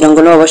ubuvugizi kugira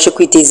ngo nabo babashe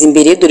kwiteza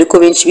imbere, dore ko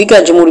benshi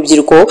biganje mu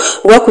rubyiruko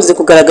rwakunze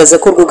kugaragaza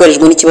ko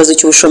rwugarijwe n'ikibazo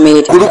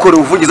cy'ubushomeri. Kurukora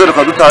ubuvugizi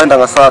reka dutahenda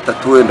nka saa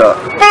 3 wenda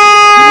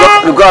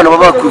ubwana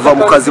baba kuva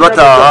mu kazi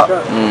bataha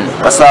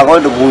basanga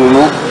wenda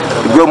umuntu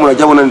ibyo umuntu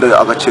ajya abona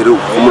agaciro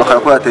umuntu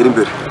akarakora atera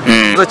imbere.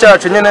 Izo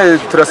cyacu nyine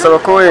turasaba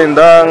ko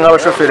wenda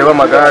nk'abashoferi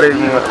b'amagare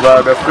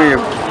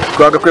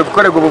bagakwiye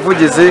gukorerwa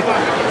ubuvugizi.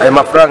 Ayo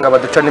mafaranga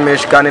baduca ni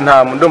menshi kandi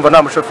ndumva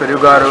nta mushoferi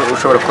w'igare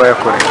ushobora kuba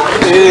yakorera.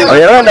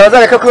 Wenda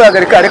bazareka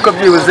kwihagarika ariko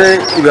byibuze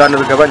ibihano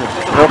bigabanyuka.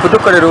 Ni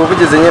ukudukorera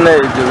ubuvugizi nyine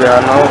ibyo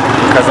bihano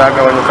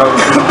bikazagabanyuka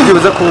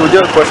byibuze ku buryo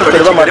ku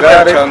bashoferi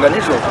b'amagare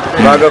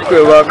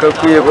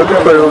bagakwiye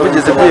kudukorera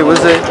ubuvugizi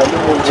byibuze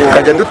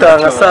tukajya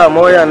dutanga saa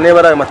moya niba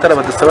ari ayo matara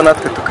badusaba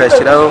natwe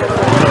tukayashyiraho,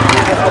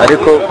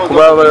 ariko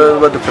kuba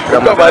badufatira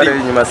amagare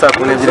inyuma saa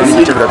 12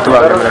 n'igice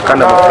biratubangamira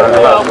kandi amafaranga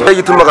babo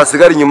igituma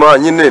gasigara inyuma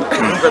nyine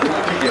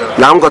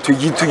nangwa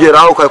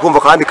tugeraho ukakumva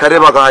kandi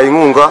kareba gahaye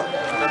inkunga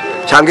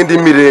cyangwa indi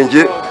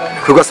mirenge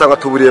kugasanga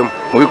tuburiyemo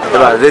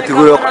leta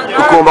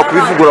igomba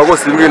kubivugura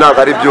rwose bimwe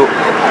ntabwo ari byo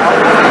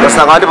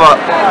basanga handi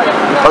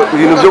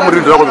ibintu byo muri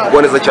Rulindo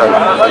bigwa neza cyane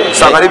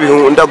usanga ari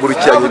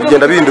bihundagurikiranye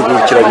bigenda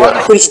bihindugurikiranye.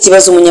 Kuri iki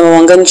kibazo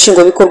umunyamabanga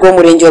nshingwabikorwa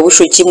w'umurenge wa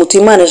Bushoki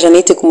Mutuyimana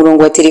Jeannette ku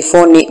murongo wa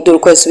telefone dore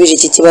ko yasubije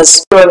iki kibazo.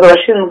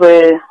 Abashinzwe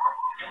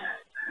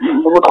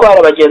gutwara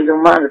abagenzi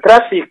mu muhanda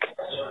traffic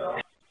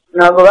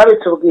ntabwo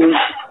babitubwiye,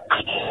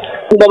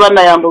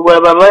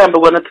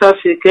 bayamburwa na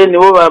traffic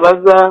nibo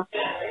babaza,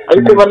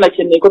 ariko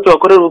banakeneye ko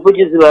tubakorera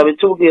ubuvugizi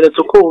babitubwira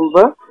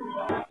tukumva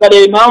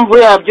bareba impamvu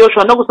yabyo.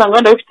 Ushobora no gusanga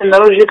wenda bifite na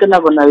logique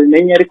ntabwo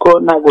nabimenye ariko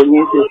ntabwo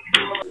nyizi.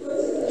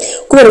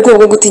 Kubera ubwoba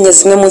bwo gutinya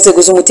zimwe mu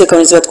nzego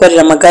z'umutekano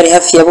zibatwarira amagare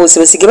hafi ya bose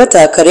basigaye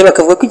batakare,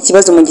 bakavuga ko iki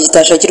kibazo mu gihe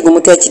kitashakirwa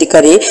umuti hakiri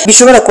kare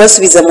bishobora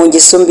kubasubiza mu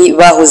ngeso mbi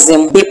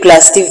bahozemo. B+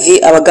 TV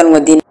Abaganwa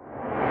Dina.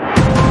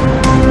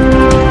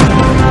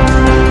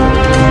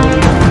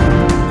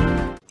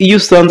 iyo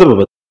usanze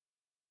aba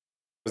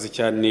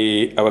cyane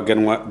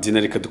abaganwa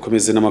dinarika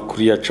dukomeze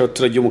n'amakuru yacu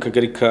abaturage mu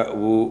kagari ka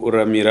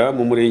Buramira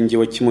mu murenge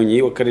wa Kimonyi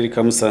wa karere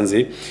ka Musanze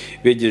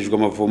begerejwe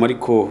amavomo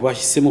ariko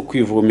bahisemo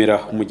kwivomera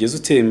umugezi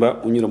utemba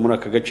unyura muri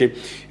aka gace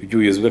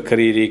iby'ubuyobozi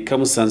bw'akarere ka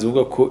Musanze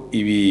buvuga ko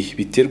ibi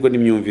biterwa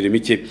n'imyumvire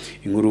mike.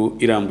 Inkuru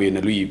irambuye na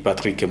Louis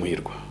Patrick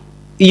Muhirwa.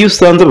 Iyo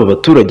usanze aba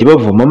baturage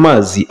bavoma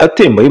amazi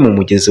atemba yo mu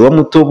mugezi wa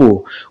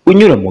Mutobo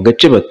unyura mu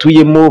gace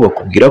batuyemo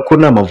bakubwira ko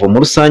nta mavomo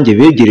rusange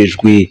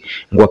begerejwe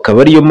ngo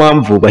akaba ariyo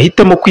mpamvu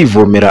bahitamo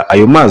kwivomera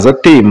ayo mazi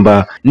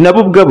atemba nabo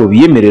ubwabo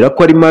biyemerera ko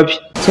ari mabi.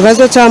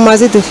 Ikibazo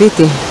cy'amazi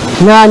dufite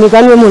nta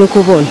niganwe muri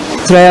kubona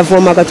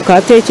turayavomaga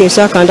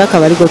tukatekesha kandi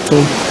akaba ari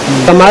gutuma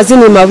amazi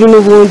ni mabi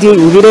n'ubundi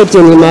ubirebye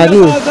ni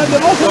mabi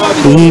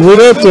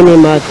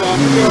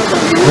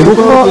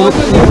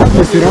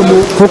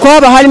kuko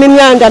haba harimo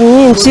imyanda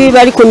myinshi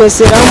bari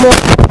kumeseramo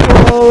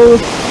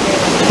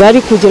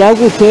bari kugira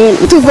gute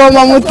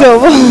tuvoma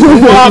Mutobo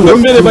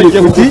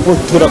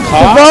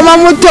tuvoma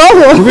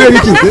Mutobo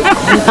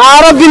nta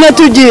robine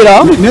tugira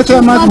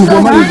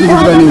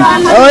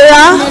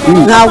oya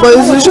ntabwo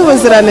yujuje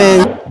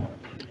ubuziranenge.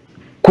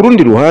 Ku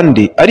rundi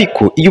ruhande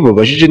ariko iyo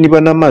babajije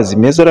niba n'amazi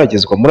meza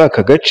aragezwa muri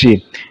aka gace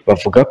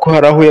bavuga ko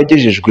hari aho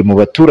yagejejwe mu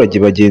baturage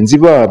bagenzi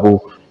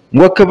babo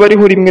ngo akaba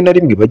ariho rimwe na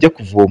rimwe bajya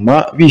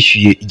kuvoma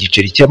bishyuye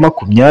igiceri cya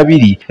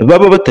 20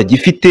 baba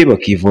batagifite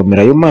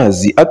bakivomera ayo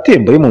mazi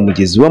atemba yo mu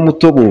mugezi wa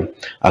Mutobo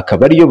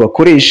akaba ariyo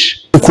bakoresha.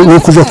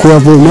 Kuva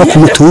kuyavoma ku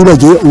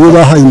muturage uwo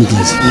bahaye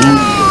imigezi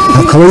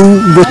akaba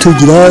ariyo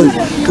tugira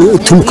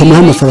tumukamuha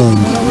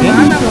amafaranga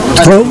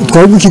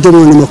twagukije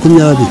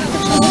 20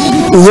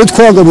 iyo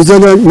twagabuza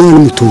none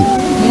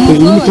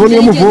Mutobo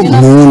niyo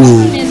muvoma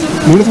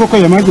muri two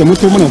kwaya mazi ya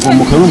Mutobo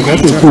navomoka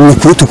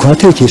n'umukate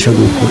tukatekesha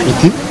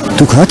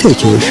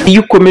tukatekesha.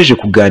 Iyo ukomeje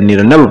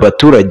kuganira n'abo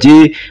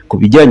baturage ku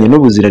bijyanye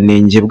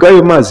n'ubuziranenge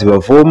bw'ayo mazi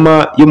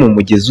bavoma yo mu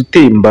mugezi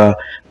utemba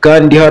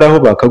kandi hari aho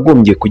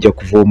bakagombye kujya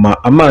kuvoma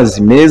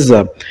amazi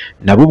meza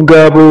nabo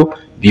ubwabo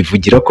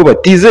bivugira ko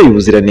batizeye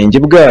ubuziranenge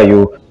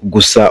bwayo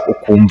gusa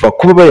ukumva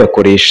kuba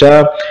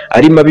bayakoresha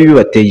ari mabi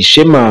bibateye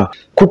ishema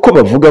kuko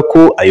bavuga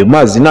ko ayo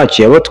mazi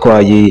ntacyo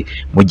yabatwaye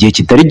mu gihe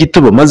kitari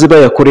gito bamaze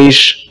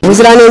bayakoresha.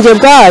 Ubuziranenge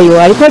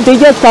bwayo ariko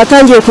tujye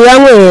twatangiye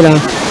kuyanywera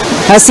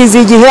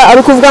hasize igihe ari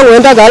ukuvuga ngo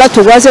wenda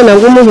garatugwaze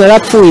nango umuntu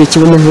yarapfuye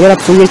kiba umuntu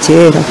yarapfuye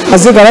kera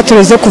azigara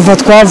tureze kuva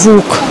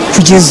twavuka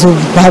kugeza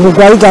ubu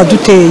babugwayi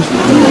gaduteye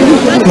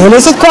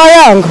none se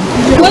twayanga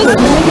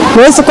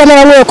wese ko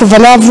naramwe kuva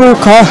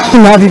navuka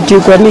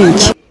nabibyigwa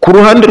niki. Ku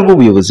ruhande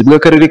rw'ubuyobozi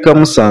bw'akarere ka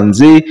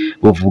Musanze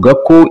buvuga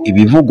ko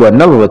ibivugwa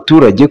n'aba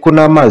baturage ko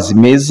n'amazi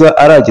meza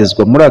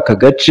aragezwa muri aka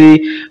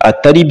gace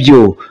atari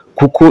byo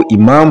kuko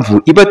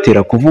impamvu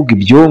ibatera kuvuga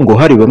ibyo ngo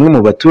hari bamwe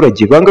mu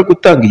baturage banga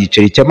gutanga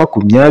igiceri cya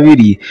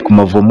 20 ku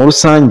mavomo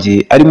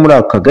rusange ari muri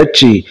aka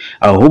gace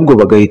ahubwo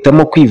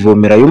bagahitamo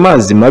kwivomera ayo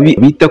mazi mabi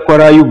bita ko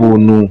ari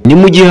ay'ubuntu. Ni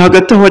mu gihe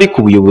hagati aho ari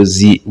ku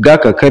buyobozi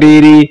bw'aka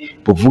karere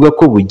buvuga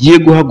ko bugiye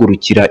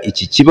guhagurukira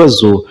iki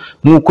kibazo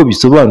nk'uko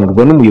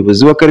bisobanurwa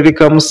n'umuyobozi w'akarere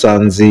ka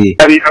Musanze.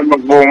 Hari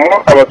amavomo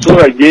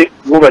abaturage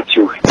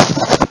bubakiwe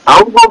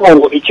ahubwo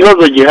ngo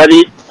ikibazo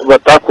gihari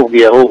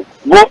batakubwiye ahubwo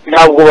bo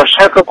ntabwo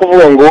bashaka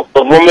kuvuga ngo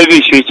bavome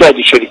bishyuye cya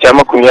giceri cya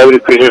 20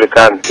 ku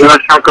ijerekani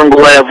bashaka ngo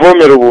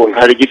bayavomere ubuntu.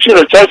 Hari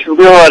igiciro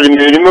cyashyizweho hari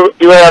imirimo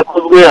iba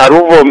yakozwe hari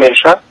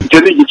uvomesha icyo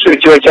ni igiciro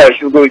kiba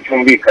cyashyizweho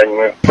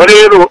cyumvikanywe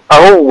rero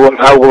ahubwo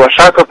ntabwo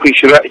bashaka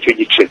kwishyura icyo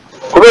giceri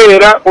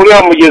kubera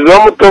uriya mugezi wa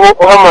Mutobo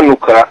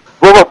uhamanuka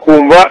bo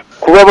bakumva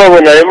kuba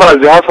babona ayo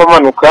mazi hafi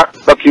amanuka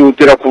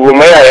bakihutira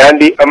kuvoma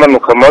yayandi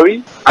amanuka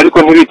mabi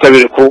ariko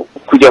ntibitabire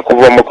kujya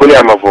kuvoma kuri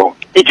aya mavomo.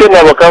 Icyo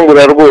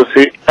nabakangurira rwose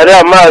ari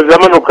amazi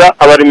amanuka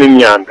abarimo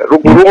imyanda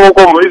ruguru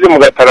nk'uko muri mu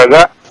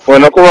Gataraga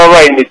ubona ko baba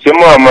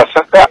bayinitsemo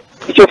amasaka.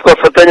 Icyo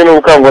twafatanye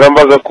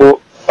n'ubukangurambaga ko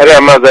ari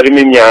amazi arimo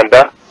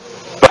imyanda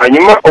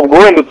hanyuma ubwo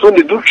wenda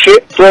utundi duce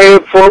two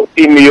hepfo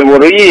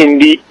imiyoboro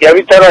yindi yaba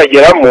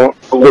itarageramo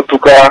ubwo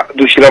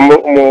tukadushyira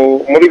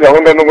muri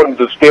gahunda n'ubundi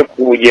dufite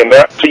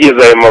kugenda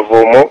tugeza ayo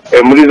mavomo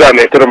muri za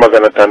metero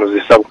 500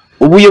 zisabwa.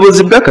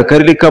 Ubuyobozi bw'aka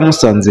karere ka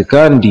Musanze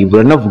kandi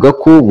buranavuga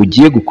ko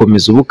bugiye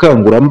gukomeza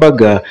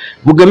ubukangurambaga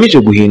bugamije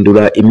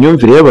guhindura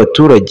imyumvire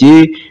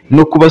y'abaturage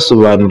no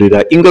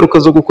kubasobanurira ingaruka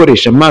zo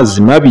gukoresha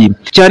amazi mabi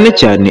cyane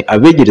cyane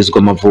abegerezwa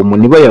amavomo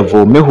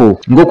nibayavomeho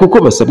ngo kuko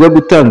basabwa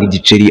gutanga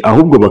igiceri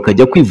ahubwo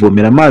bakajya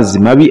kwivomera amazi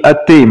mabi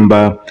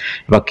atemba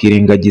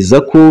bakirengagiza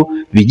ko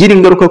bigira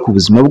ingaruka ku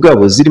buzima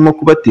bwabo zirimo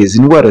kubateza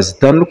indwara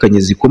zitandukanye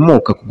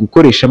zikomoka ku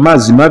gukoresha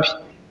amazi mabi.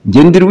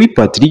 Louis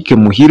Patrick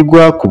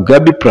Muhirwa ku bwa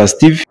B+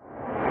 TV.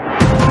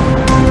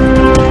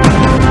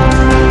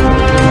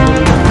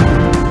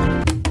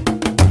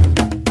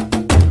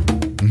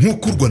 nk'uko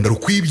nk'uko u Rwanda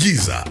rukwiye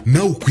ibyiza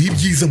nawe ukwiye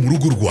ibyiza mu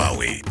rugo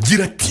rwawe.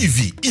 Gira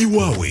TV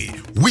iwawe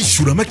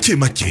wishyura make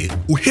make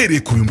uhereye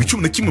ku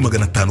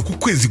 11,500 ku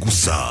kwezi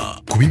gusa.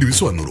 Ku bindi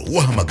bisobanuro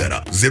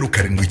wahamagara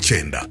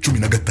 079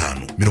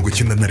 15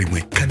 91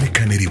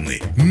 441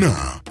 na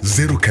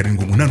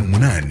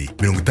 0788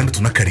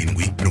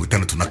 67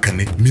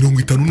 64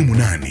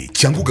 58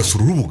 cyangwa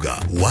ugasura urubuga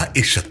wa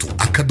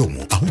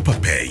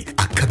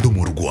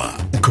eshatu.ahupapay.rwa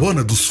ukaba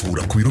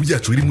wanadusura ku biro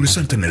byacu biri muri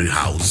Centenary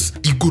House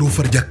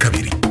igorofa rya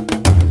kabiri.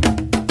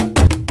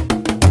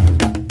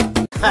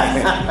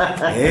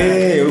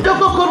 Ubwo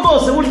koko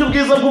rwose buryo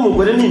bwiza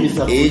bw'umugore ni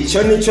imisatsi.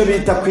 Icyo nicyo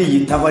bita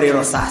kwiyitaho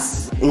rero sasa.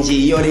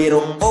 Ngiyo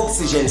rero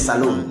Oxygen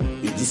Salon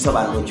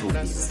igisobanuro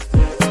cy'ubwiza.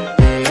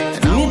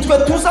 Nitwe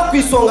tuza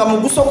kwisonga mu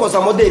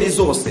gusokoza modeli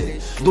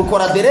zose.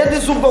 Dukora derede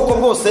z'ubwoko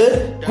bwose,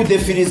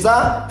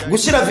 kudefiriza,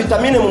 gushyira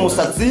vitamine mu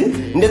musatsi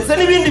ndetse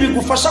n'ibindi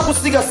bigufasha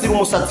gusigasira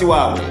umusatsi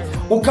wawe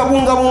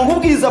ukabungabunga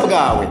ubwiza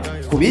bwawe.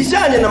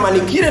 Kubijyanye na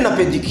manikire na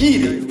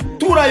pedikire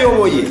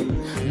turayoboye.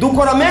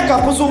 Dukora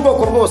make-up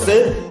z'ubwoko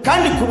bwose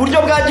kandi ku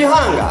buryo bwa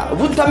gihanga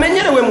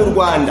butamenyerewe mu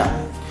Rwanda.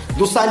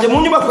 Dusange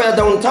mu nyubako ya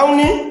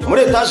Downtown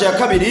muri etage ya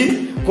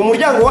kabiri ku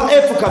muryango wa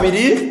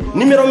F2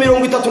 nimero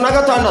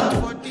 36.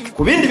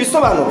 Ku bindi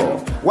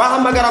bisobanuro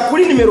wahamagara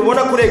kuri nimero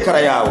ubona kuri ekara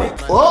yawe.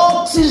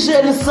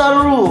 Oxygen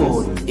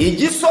Salon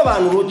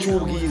igisobanuro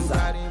cy'ubwiza.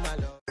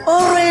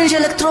 Orange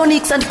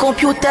Electronics and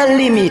Computer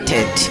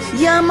Limited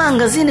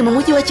yamangazini mu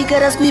mujyi wa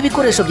Kigali azwiho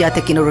ibikoresho bya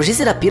tekinoloji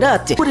zira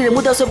pirate kurire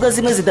mudasobwa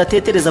zimwe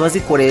zidatetereza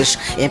abazikoresha,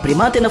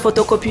 imprimante na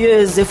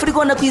photocopieuse,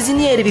 frigo na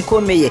cuisiniere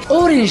bikomeye.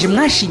 Orange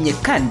mwashinye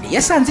kandi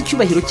yasanze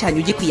icyubahiro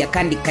cyanyu gikwiye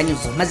kandi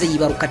kanyuzo maze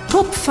yibaruka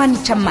Top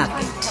Furniture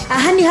Market.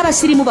 Aha ni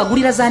habasirimu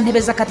bagurira za ntebe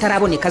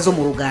z'akataraboneka zo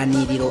mu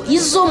ruganiriro,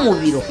 izo mu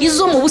biro,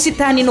 izo mu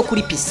busitani no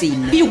kuri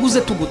piscine. Iyo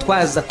uguze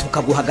tugutwaza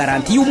tukaguha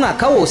garanti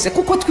y'umwaka wose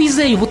kuko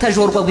twizeye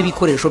ubutajorwa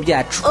bw'ibikoresho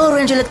byacu.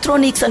 Orange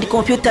Electronics and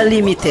Computer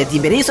Limited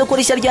imbere y'isoko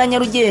rishya rya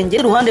Nyarugenge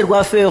iruhande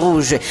rwa Feu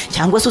Rouge,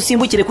 cyangwa se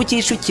usimbukire ku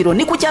Kicukiro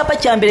ni ku cyapa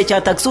cya mbere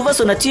cya Taxi uva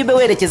Sonatube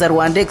werekeza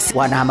Rwandex.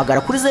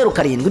 Wanahamagara kuri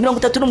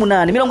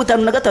 0738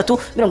 53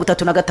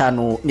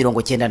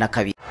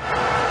 35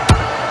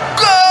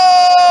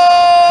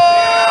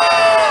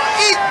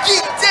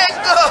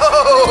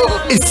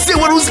 Ese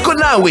wari uzi ko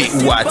nawe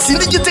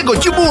watsinda igitego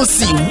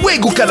cy'umunsi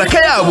wegukana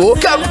akayabo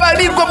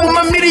kabarirwa mu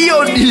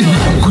mamiliyoni?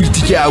 Kuri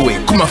tike yawe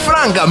ku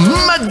mafaranga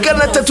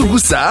 300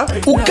 gusa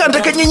ukanda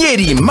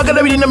akanyenyeri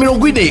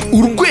 240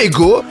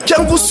 urwego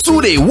cyangwa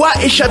usure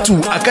wa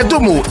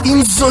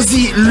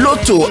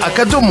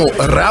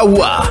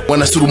eshatu.inzozi-loto.rawa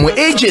wanasura umu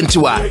agent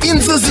wa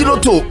Inzozi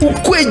Loto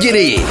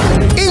ukwegereye.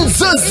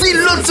 Inzozi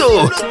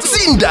Loto,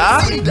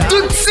 tsinda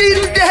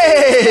dutsinde.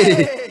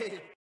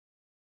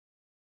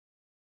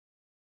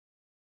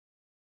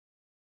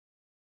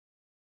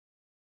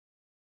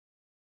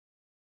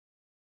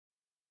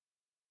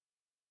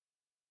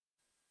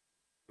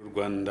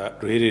 Rwanda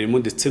ruherereyemo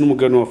ndetse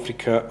n'umugabane wa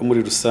Afurika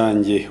muri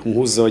rusange.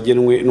 Umuhuza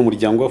wagenwe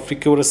n'umuryango wa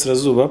Afurika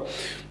y'Uburasirazuba mu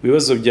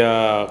bibazo bya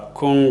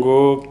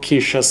Congo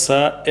Kinshasa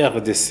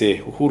RDC,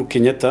 Uhuru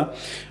Kenyatta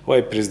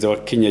wabaye perezida wa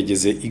Kenya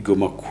ageze i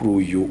Goma kuri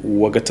uyu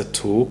wa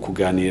gatatu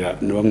kuganira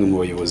na bamwe mu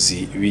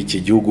bayobozi b'iki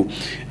gihugu.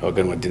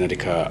 Abaganwa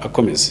Dinarika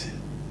akomeze.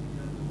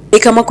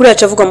 Eka makuru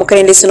yacu avuga mu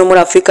karere ndetse no muri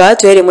Afrika.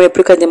 Tuhereye muri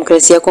Republika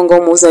Demokarasi ya Kongo,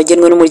 umuhuza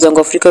wagenwe n'umuryango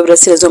wa Afurika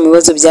y'Uburasirazuba mu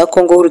bibazo bya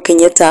Kongo Uhuru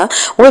Kenyatta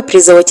wabaye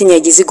perezida wa Kenya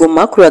ageze i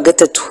Goma kuri wa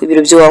gatatu.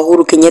 Ibiro bya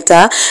Uhuru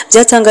Kenyatta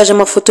byatangaje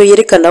amafoto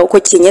yerekana uko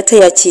Kenyatta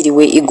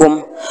yakiriwe i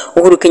Goma.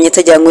 Uhuru Kenyatta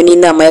ajyanywe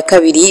n'inama ya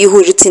kabiri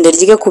ihuje itsinda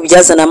ryiga ku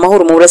byazana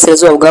amahoro mu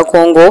burasirazuba bwa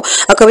Kongo,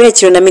 akaba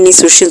yakiriwe na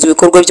minisitiri ushinzwe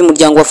ibikorwa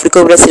by'umuryango wa Afurika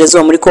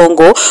y'Uburasirazuba muri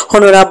Kongo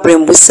Honorable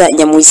Mbusa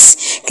Nyamwisi.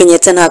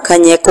 Kenyatta nta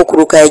kanya ko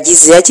kuruka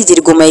yagize akigera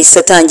i Goma yahise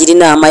atangira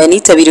inama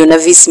yanitabiriwe na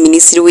Vice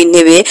Minisitiri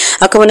w'Intebe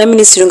akaba na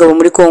Minisitiri w'Ingabo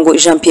muri Kongo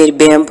Jean Pierre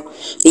Bemba.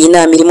 Iyi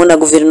nama irimo na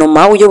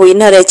guverinoma uyoboye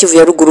intara ya Kivu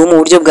ya ruguru mu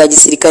buryo bwa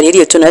gisirikare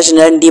Lieutenant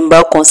General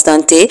Ndimba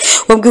Constantin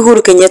wabwiye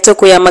Uhuru Kenyatta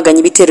ko yamaganye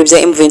ibitero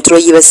bya M23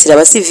 yibasira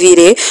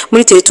abasivile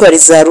muri teritwari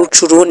za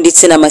Rucuru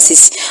ndetse na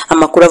Masisi.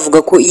 Amakuru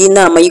avuga ko iyi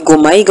nama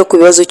y'Igoma yiga ku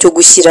bibazo cyo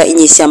gushyira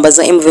inyeshyamba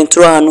za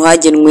M23 ahantu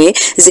hagenwe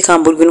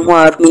zikamburwa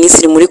intwaro.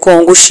 Minisitiri muri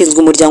Kongo ushinzwe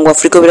umuryango wa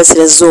Afurika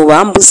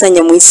y'Uburasirazuba Mbusa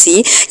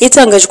Nyamwisi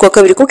yatangaje ko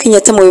kabiri ko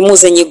Kenyatta mu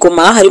bimuzanye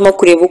Goma harimo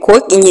kureba uko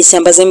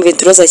inyeshyamba za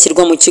M23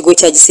 zashyirwa mu kigo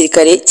cya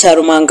gisirikare cya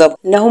Rumangabo.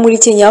 Naho muri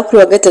Kenya kuri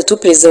wa gatatu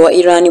perezida wa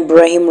Iran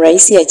Ibrahim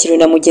Raisi yakiriwe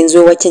na mugenzi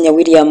we wa Kenya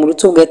William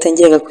Ruto ubwo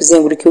yatangiraga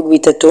kuzenguruka ibihugu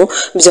bitatu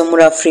byo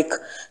muri Afurika.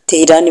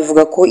 Tehran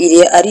ivuga ko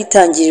iri ari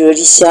itangiriro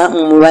rishya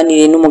mu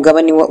mubanire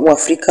n'umugabane wa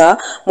Afurika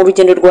mu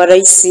rugendo rwa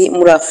Raisi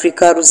muri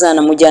Afurika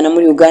ruzana mujyana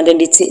muri Uganda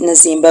ndetse na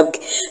Zimbabwe.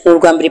 Ni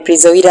urwa mbere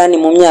perezida wa Iran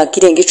mu myaka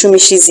irenga 10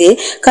 ishize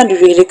kandi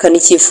ruherekana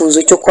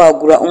icyifuzo cyo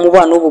kwagura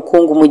umubano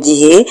w'ubukungu mu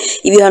gihe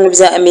ibihano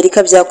bya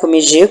Amerika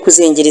byakomeje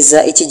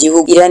kuzengereza iki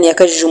gihugu. Iran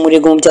yakajije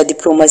umurego mu bya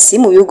diplomasi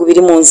mu bihugu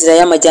biri mu nzira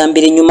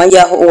y'amajyambere nyuma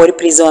yaho uwari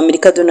perezida wa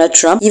Amerika Donald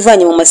Trump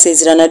yivanye mu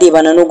masezerano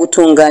arebana no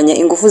gutunganya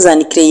ingufu za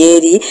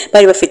nucleaire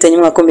bari bafitanye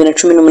mu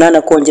 2018 2018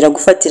 akongera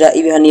gufatira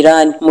ibihano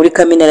Iran. Muri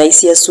Kamena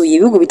Raisi yasuye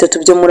ibihugu bitatu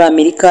byo muri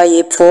Amerika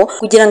y'Epfo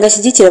kugira ngo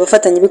ashyigikire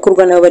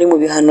abafatanyabikorwa nabo bari mu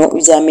bihano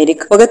bya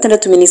Amerika. Wa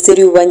gatandatu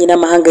Minisiteri y'Ububanyi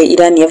n'Amahanga ya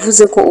Iran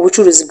yavuze ko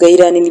ubucuruzi bwa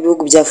Iran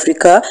n'ibihugu bya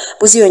Afurika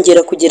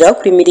buziyongera kugera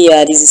kuri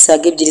miliyari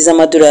zisaga 2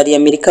 z'amadolari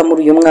y'Amerika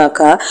muri uyu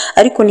mwaka,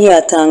 ariko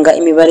ntiyatanga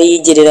imibare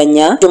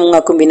yigereranya byo mu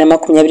mwaka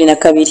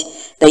 2022.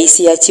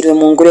 Raisi yakiriwe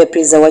mu ngoro ya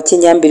Perezida wa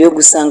Kenya mbere yo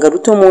gusanga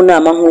Ruto mu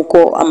nama nk'uko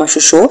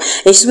amashusho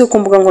yashyizwe ku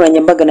mbuga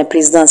nkoranyambaga na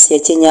Perezidansi ya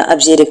Kenya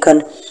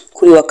abyerekana.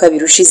 Kuri wa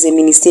kabiri ushize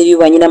Minisiteri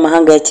y'Ububanyi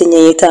n'Amahanga ya Kenya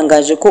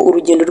yatangaje ko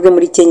urugendo rwe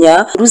muri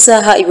Kenya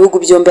ruzaha ibihugu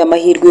byombi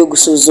amahirwe yo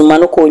gusuzuma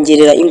no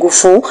kongerera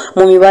ingufu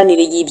mu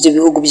mibanire y'ibyo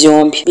bihugu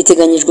byombi.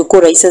 Biteganyijwe ko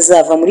Raisi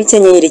azava muri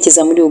Kenya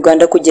yerekeza muri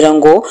Uganda kugira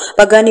ngo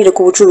baganire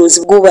ku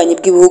bucuruzi bw'ububanyi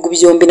bw'ibihugu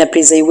byombi na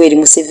Perezida Yoweri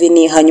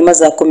Museveni, hanyuma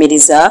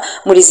azakomereza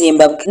muri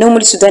Zimbabwe. No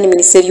muri Sudani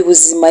Minisiteri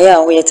y'Ubuzima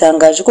yaho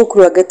yatangaje ko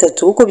kuri wa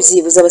gatatu ko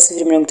byibuze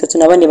abasivili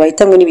 34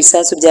 bahitamwe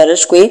n'ibisasu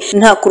byarashwe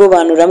nta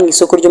kurobanura mu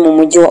isoko ryo mu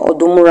mujyi wa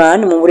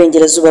Omdurman mu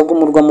burengerazuba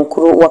bw'umurwa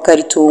mukuru wa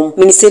Khartoum.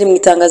 Minisiteri mu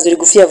itangazo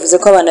rigufi yavuze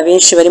ko abana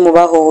benshi bari mu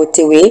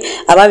bahohotewe,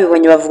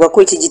 ababibonye bavuga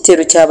ko iki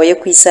gitero cyabaye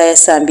ku isaha ya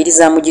 2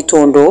 za mu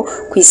gitondo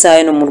ku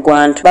isaha no mu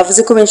Rwanda.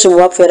 Bavuze ko benshi mu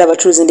bapfuye ari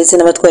abacuruzi ndetse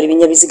n'abatwara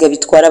ibinyabiziga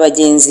bitwara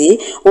abagenzi.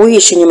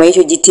 Uhishe nyuma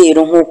y'icyo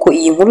gitero nk'uko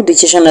iyi nkuru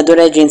dukesha na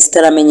Dollar Agency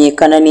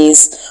itaramenyekana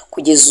neza.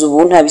 Kugeza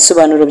ubu nta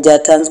bisobanuro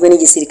byatanzwe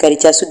n'igisirikare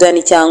cya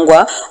Sudani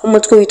cyangwa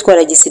umutwe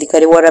witwara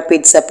gisirikare wa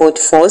Rapid Support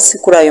Force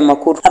kuri ayo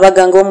makuru.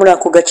 Abaganga bo muri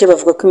ako gace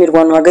bavuga ko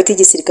imirwano hagati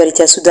y'igisirikare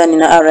cya Sudani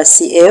na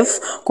RCF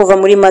kuva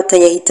muri Mata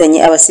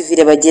yahitanye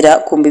abasivile bagera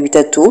ku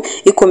 300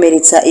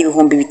 ikomeretsa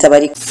ibihumbi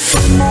bitabarika.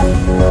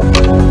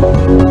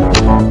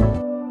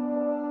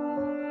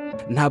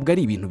 Ntabwo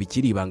ari ibintu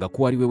bikiri ibanga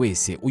ko ari we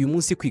wese uyu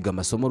munsi kwiga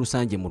amasomo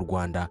rusange mu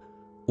Rwanda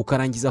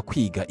ukarangiza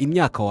kwiga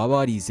imyaka waba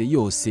warize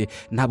yose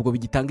ntabwo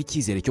bigitanga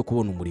icyizere cyo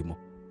kubona umurimo.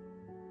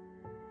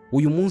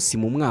 Uyu munsi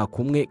mu mwaka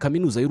umwe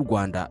Kaminuza y'u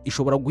Rwanda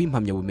ishobora guha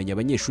impamyabumenyi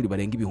abanyeshuri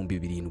barenga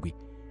 7,000,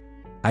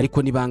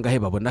 ariko ni bangahe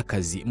babona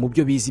akazi mu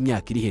byo bize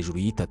imyaka iri hejuru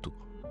y'itatu.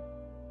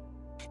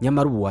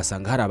 Nyamara ubu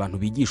wasanga hari abantu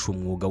bigisha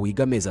umwuga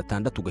wiga amezi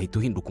 6 ugahita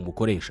uhinduka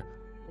umukoresha.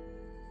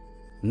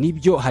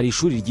 Nibyo hari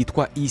ishuri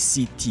ryitwa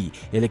ECT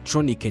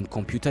Electronic and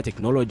Computer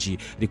Technology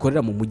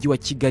rikorera mu mujyi wa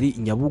Kigali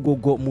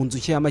Nyabugogo mu nzu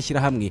nshya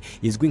y'amashyirahamwe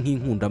izwi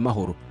nk'inkunda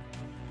mahoro.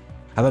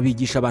 Aba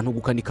bigisha abantu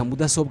gukanika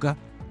mudasobwa,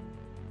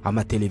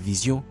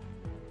 amateleviziyo,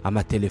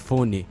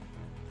 amatelefone,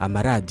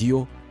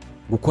 amaradiyo,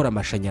 gukora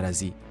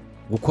amashanyarazi,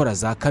 gukora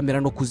za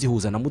kamera no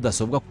kuzihuza na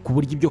mudasobwa ku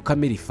buryo ibyo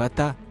kamera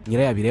ifata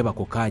nyirayabireba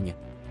ako kanya.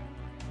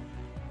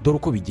 Dore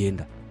uko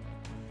bigenda.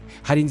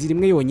 Hari inzira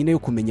imwe yonyine yo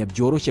kumenya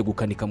byoroshye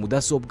gukanika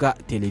mudasobwa,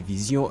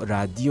 televiziyo,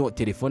 radio,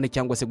 telefone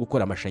cyangwa se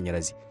gukora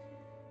amashanyarazi.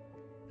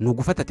 Ni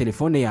ugufata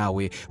telefone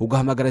yawe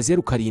ugahamagara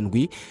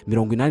 07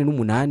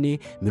 88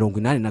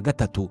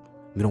 83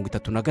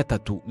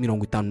 33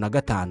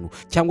 55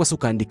 cyangwa se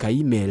ukandika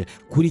email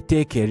kuri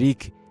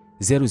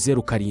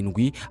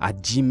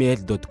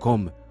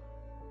tekerik007@gmail.com.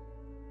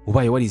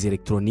 Ubaye warize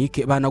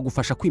electronique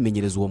banagufasha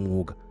kwimenyereza uwo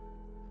mwuga.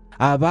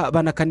 Aba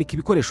banakanika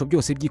ibikoresho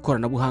byose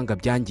by'ikoranabuhanga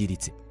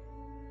byangiritse.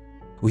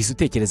 Uhise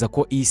utekereza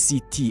ko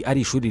ECT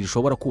ari ishuri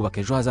rishobora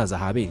kubaka ejo hazaza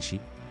ha benshi?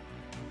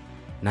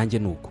 Nanjye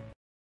nuko.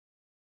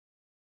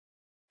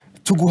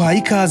 Tuguhaye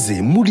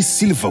ikaze muri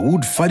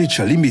Silverwood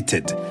Furniture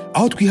Limited,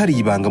 aho twihariye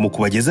ibanga mu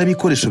kubageza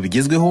ibikoresho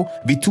bigezweho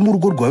bituma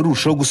urugo rwawe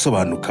rurushaho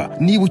gusobanuka.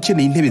 Niba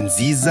ukeneye intebe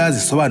nziza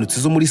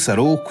zisobanutse zo muri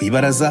salo, ku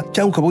ibaraza,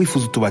 cyangwa ukaba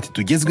wifuza utubati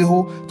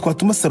tugezweho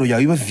twatuma salo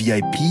yawe iba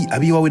VIP,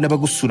 abiwawe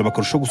n'abagusura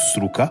bakarushaho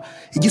gususuruka,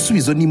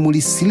 igisubizo ni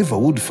muri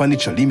Silverwood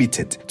Furniture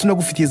Limited.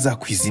 Tunagufitiye za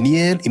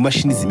cuisiniere,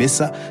 imashini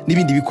zimesa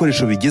n'ibindi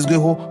bikoresho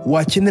bigezweho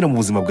wakenera mu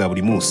buzima bwa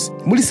buri munsi.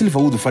 Muri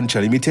Silverwood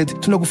Furniture Limited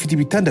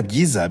tunagufitiye ibitanda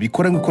byiza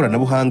bikoranywe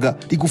ikoranabuhanga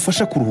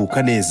rigufasha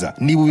kuruhuka neza.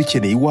 Niba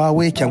ubikeneye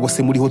iwawe cyangwa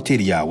se muri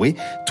hoteli yawe,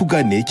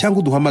 tugane cyangwa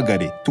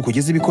uduhamagare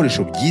tukugeze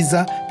ibikoresho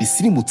byiza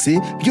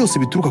bisirimutse byose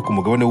bituruka ku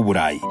mugabane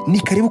w'Uburayi. Ni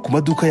karibu ku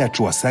maduka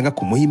yacu wasanga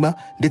ku Muhima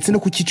ndetse no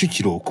ku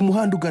Kicukiro ku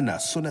muhanda ugana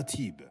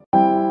Sonatube.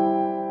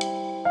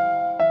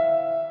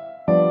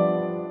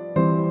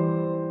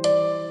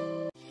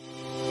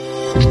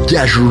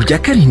 Juru rya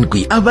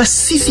karindwi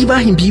abasizi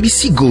bahimbiye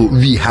ibisigo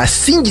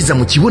bihasingiza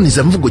mu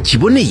kibonezamvugo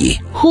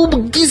kiboneye,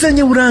 ubwiza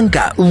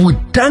nyaburanga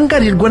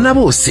butangarirwa na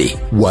bose.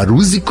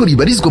 Waruzi ko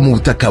ribarizwa mu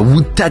butaka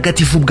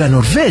butagatifu bwa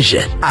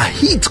Norvege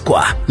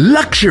ahitwa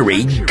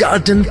Luxury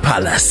Garden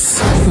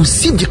Palace.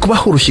 Usibye kuba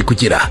horoshye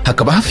kugera,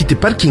 hakaba hafite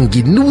parking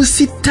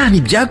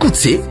n'ubusitani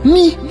byagutse,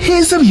 ni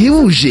heza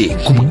bihebuje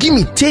ku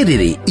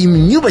bw'imiterere,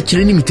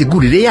 imyubakire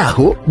n'imitegurire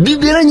yaho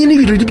biberanye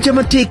n'ibirori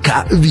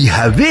by'amateka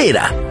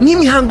bihabera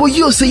n'imihango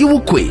yose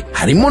y'ubukwe,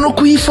 harimo no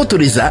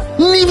kuyifotoreza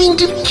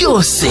n'ibindi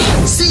byose.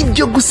 Si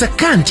ibyo gusa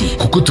kandi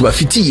kuko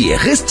tubafitiye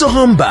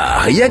restaurant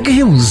bar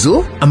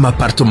y'agahebuzo,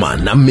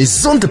 amapartement na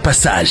maison de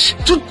passage,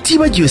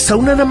 tutibagiwe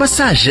sauna na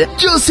massage,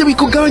 byose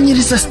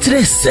bikugabanyiriza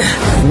stress.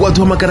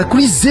 Waduhamagara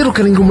kuri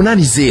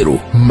 0780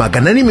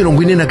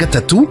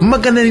 443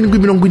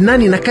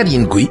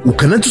 787,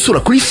 ukanadusura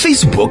kuri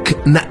Facebook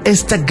na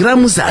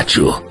Instagram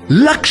zacu.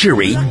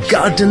 Luxury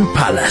Garden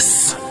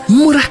Palace,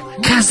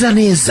 murakaza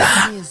neza.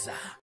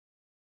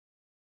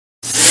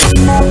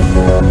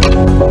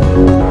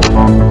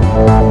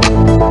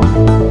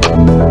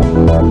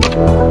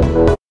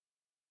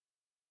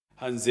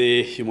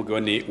 Hanze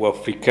y'umugabane wa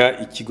Afrika,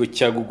 ikigo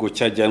cya Google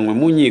cyajyanwe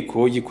mu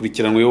nkiko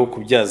gikurikiranweho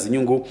kubyaza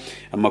inyungu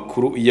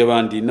amakuru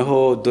y'abandi,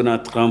 naho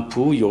Donald Trump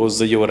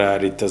yohoza yobora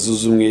Leta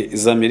Zunze Ubumwe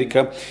za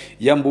Amerika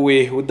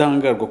yambuwe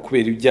ubudahangarwa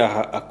kubera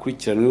ibyaha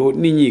akurikiranweho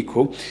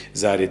n'inkiko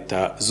za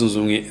Leta Zunze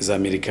Ubumwe za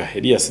Amerika.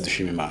 Elias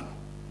Dushimimana.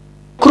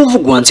 Kuri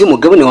uvuga hanze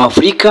y'umugabane wa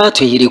Afrika,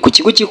 tuhereye ku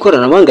kigo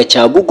cy'ikoranabuhanga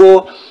cya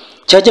Google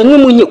cyajyanwe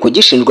mu nkiko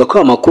gishinjwa ko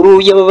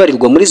amakuru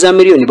y'ababarirwa muri za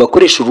miliyoni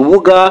bakoresha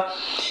urubuga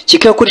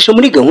kikayakoresha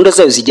muri gahunda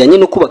zayo zijyanye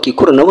no kubaka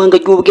ikoranabuhanga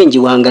ry'ubwenge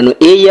buhangano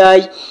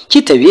AI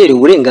kitabiherewe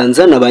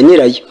uburenganzira na ba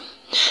nyirayo.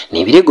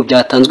 Ni ibirego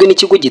byatanzwe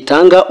n'ikigo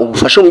gitanga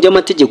ubufasha mu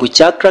by'amategeko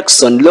cya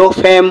Clarkson Law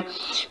Firm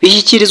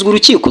bishyikirizwa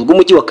urukiko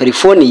rw'umujyi wa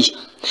California.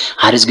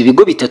 Harizwa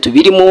ibigo bitatu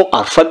birimo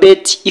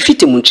Alphabet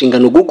ifite mu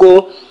nshingano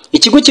Google,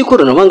 ikigo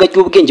cy'ikoranabuhanga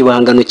ry'ubwenge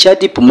buhangano cya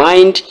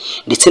DeepMind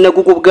ndetse na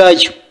Google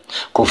ubwayo.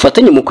 Ku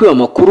bufatanye mu kwiba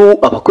amakuru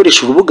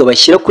abakoresha urubuga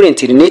bashyira kuri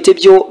internet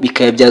byo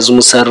bikayabyaza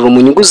umusaruro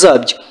mu nyungu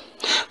zabyo.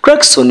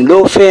 Clarkson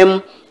Law Firm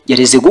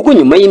yareze Google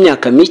nyuma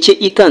y'imyaka mike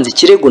itanze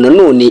ikirego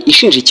nanone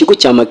ishinja ikigo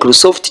cya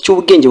Microsoft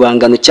cy'ubwenge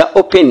buhangano cya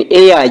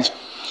OpenAI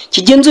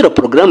kigenzura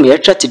porogaramu ya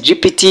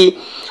ChatGPT,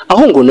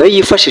 aho ngo nayo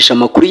yifashisha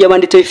amakuru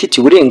y'abandi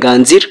itabifitiye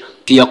uburenganzira.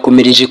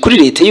 Yakomereje kuri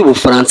leta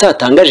y'Ubufaransa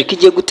yatangaje ko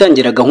igiye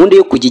gutangira gahunda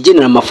yo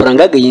kugigenera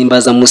amafaranga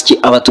agahimbaza musyi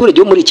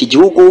abaturage bo muri iki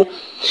gihugu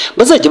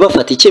bazajya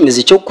bafata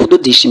icyemezo cyo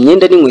kudodesha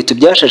imyenda n'inkweto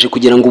byashaje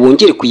kugira ngo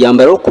bongere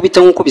kuyambaraho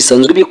kubita nk'uko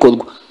bisanzwe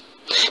bikorwa.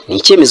 Ni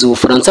icyemezo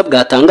Ubufaransa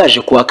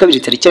bwatangaje ku wa kabiri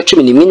tariki ya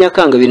 11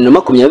 Nyakanga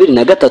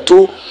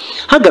 2023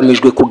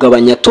 hagamijwe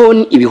kugabanya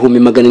toni ibihumbi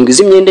 700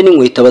 z'imyenda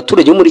n'inkweto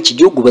abaturage bo muri iki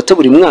gihugu bata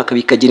buri mwaka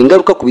bikagira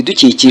ingaruka ku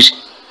bidukikije.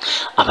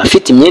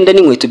 Abafite imyenda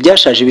n'inkweto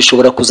byashaje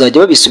bishobora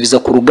kuzajya babisubiza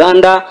ku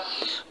ruganda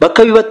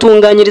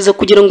bakabibatunganyiriza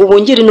kugira ngo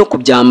bongere no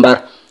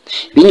kubyambara.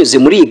 Binyuze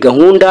muri iyi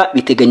gahunda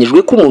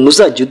biteganyijwe ko umuntu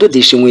uzajya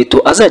udodesha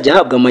inkweto azajya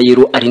ahabwa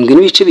amayero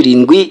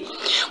 7.7,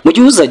 mu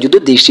gihe uzajya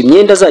udodesha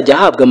imyenda azajya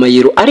ahabwa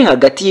amayero ari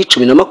hagati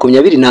y'10 na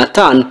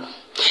 25.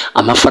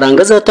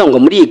 Amafaranga azatangwa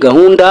muri iyi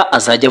gahunda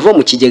azajya ava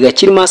mu kigega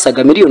kirimo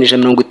asaga miliyoni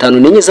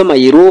 154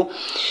 z'amayero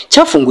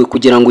cyafunguwe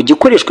kugira ngo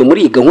gikoreshwe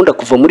muri iyi gahunda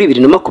kuva muri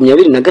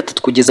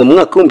 2023 kugeza mu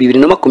mwaka wa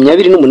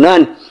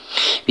 2028.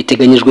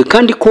 Biteganyijwe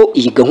kandi ko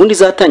iyi gahunda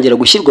izatangira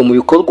gushyirwa mu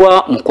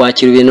bikorwa mu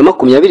kwakira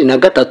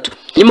 2023.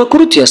 Ni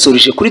makuru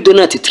tuyasoreje kuri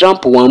Donald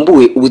Trump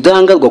wambuwe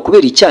ubudahangarwa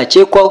kubera icyaha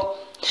cyekwaho.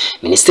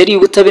 Minisiteri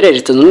y'Ubutabera ya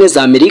Leta Zunze Ubumwe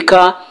za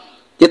Amerika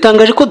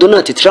yatangaje ko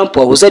Donald Trump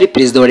wahoze ari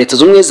perezida wa Leta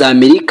Zunze Ubumwe za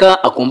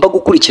Amerika agomba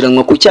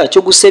gukurikiranwa ku cyaha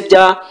cyo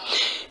gusebya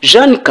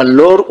Jean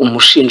Carroll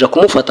umushinja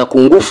kumufata ku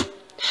ngufu.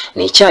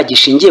 Ni icyaha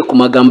gishingiye ku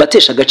magambo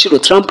atesha agaciro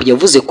Trump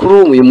yavuze kuri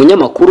uyu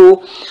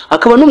munyamakuru,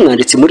 akaba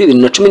n'umwanditsi muri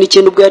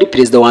 2019 ubwo yari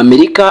perezida wa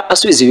Amerika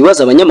asubiza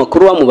ibibazo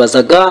abanyamakuru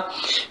bamubazaga,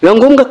 biba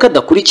ngombwa ko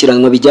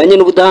adakurikiranwa bijyanye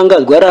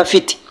n'ubudahangarwa yari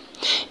afite.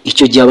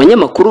 Icyo gihe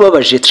abanyamakuru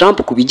babaje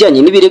Trump ku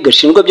bijyanye n'ibirego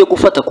ashinjwa byo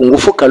gufata ku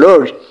ngufu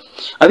Carroll,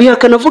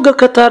 abihakana avuga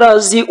ko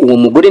atarazi uwo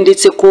mugore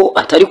ndetse ko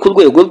atari ku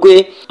rwego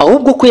rwe,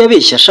 ahubwo ko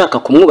yabeshya ashaka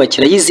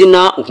kumwubakiraho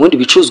izina ubundi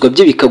ibicuruzwa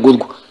bye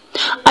bikagurwa.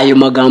 Ayo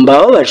magambo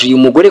ababaje uyu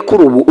mugore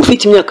kuri ubu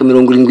ufite imyaka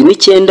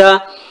 79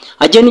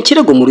 ajyana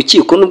ikirego mu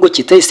rukiko nubwo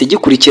kitahise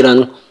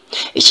gikurikiranwa.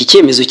 Iki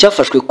cyemezo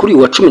cyafashwe kuri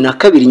wa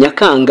 12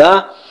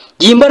 Nyakanga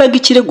gihimbaraga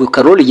ikirego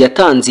Carroll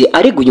yatanze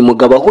areguye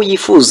umugabo aho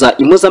yifuza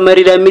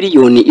impozamarira ya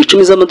miliyoni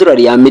 10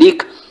 z'amadolari ya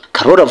Amerika.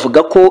 Carroll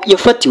avuga ko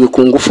yafatiwe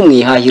ku ngufu mu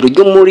ihahiro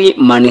ryo muri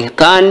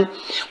Manhattan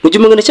mu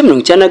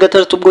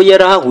 1996 ubwo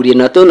yari ahahuriye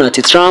na Donald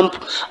Trump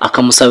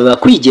akamusaba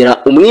kwigera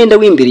umwenda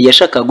w'imbere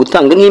yashakaga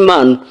gutanga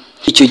nk'impano.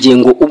 Icyo gihe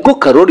ngo ubwo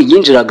Carroll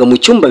yinjiraga mu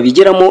cyumba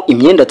bigeramo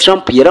imyenda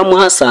Trump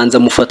yaramuhasanze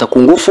amufata ku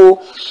ngufu,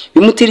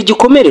 bimutera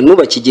igikomere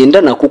nuba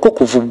kigendana kuko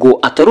kuva ubwo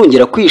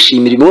atarongera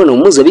kwishimira imibonano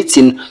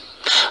mpuzabitsina.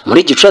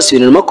 Muri Gicurasi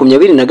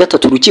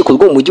 2023 urukiko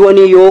rwo mu mujyi wa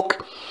New York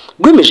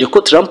rwemeje ko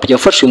Trump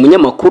yafashe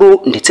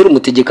umunyamakuru ndetse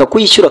rumutegeka ko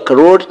yishyura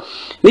Carroll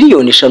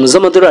miliyoni 5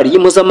 z'amadolari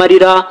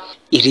y'impozamarira.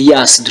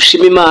 Elias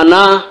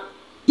Dushimimana,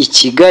 i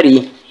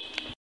Kigali.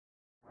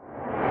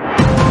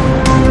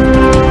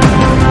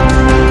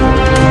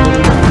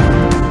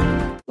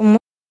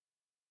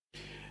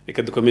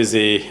 Reka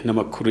dukomeze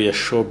n'amakuru ya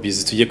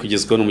showbiz tujye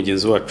kugezwaho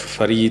n'umugenzi wacu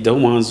Farid, aho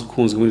umuhanzi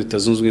ukunzwe muri Leta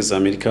Zunze Ubumwe za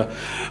Amerika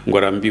ngo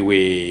arambiwe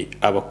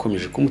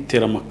abakomeje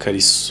kumutera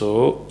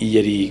amakariso iyo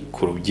ari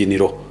ku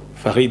rubyiniro.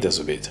 Farid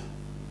Azubeda.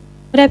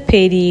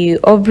 Raperi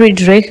Aubrey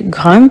Drake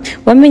Graham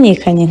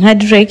wamenyekanye nka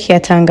Drake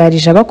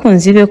yatangarije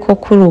abakunzi be ko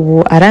kuri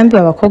ubu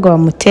arambiwe abakobwa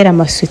bamutera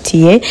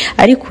amasutiye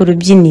ari ku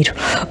rubyiniro.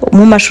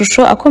 Mu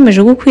mashusho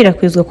akomeje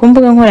gukwirakwizwa ku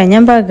mbuga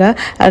nkoranyambaga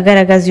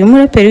agaragaza uyu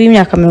muraperi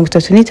w'imyaka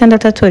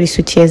 36 atora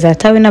isutiye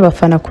zatawe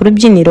n'abafana ku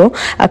rubyiniro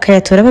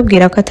akayatora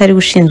babwira ko atari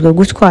ushinzwe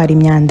gutwara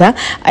imyanda.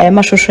 Aya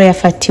mashusho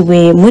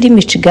yafatiwe muri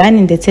Michigan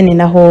ndetse ni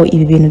naho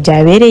ibi bintu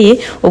byabereye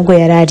ubwo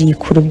yarari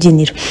ku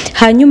rubyiniro.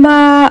 Hanyuma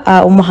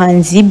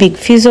umuhanzi Big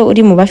Fizzo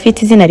uri mu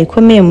bafite izina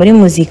rikomeye muri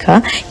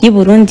muzika y'u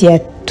Burundi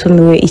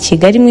batumiwe i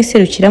Kigali mu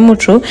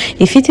iserukiramuco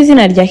rifite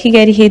izina rya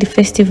Kigali Hill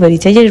Festival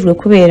ritegerejwe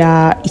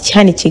kubera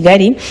hano i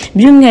Kigali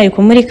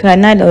by'umwihariko muri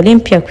Canal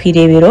Olympia ku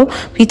Irebero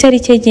ku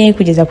itariki enye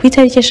kugeza ku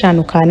itariki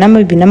 5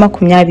 Kanama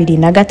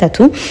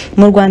 2023.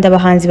 Mu Rwanda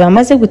abahanzi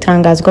bamaze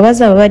gutangazwa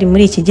bazaba bari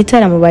muri iki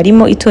gitaramo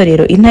barimo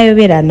itorero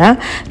Intayoberana,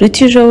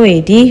 Ruti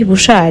Joel,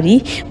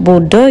 Bushari,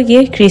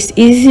 Budoge, Chris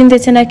Easy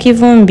ndetse na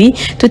Kivumbi,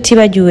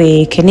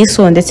 tutibagiwe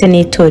Keniso ndetse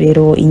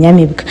n'itorero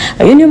Inyamibwa.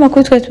 Ayo niyo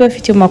makuru twari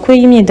tubafitiye mu makuru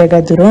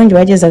y'imyidagaduro ngi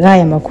bagezaga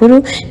aya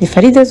makuru. Ni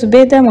Farida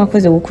Zubeda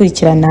mwakoze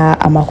gukurikirana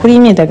amakuru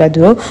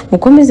y'imyidagaduro,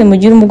 mukomeze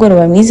mugire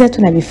umugoroba mwiza,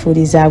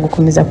 tunabifuriza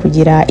gukomeza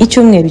kugira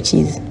icyumweru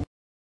cyiza.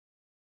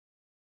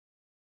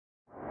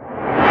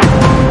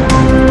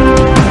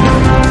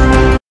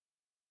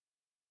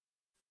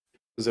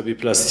 Zabi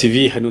Plus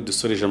TV hano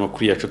dusoreje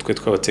amakuru yacu twe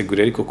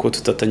twabateguriye, ariko ko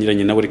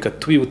tutatangiranye nabo reka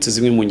tubibutse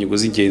zimwe mu nyigo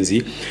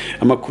z'ingenzi.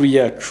 Amakuru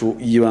yacu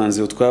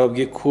yibanze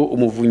twababwiye ko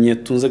umuvunyi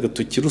yatunze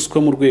agatoki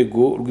ruswa mu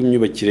rwego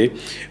rw'imyubakire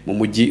mu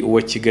mujyi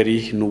wa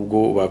Kigali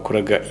nubwo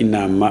bakoraga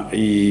inama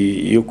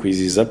yo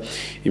kwiziza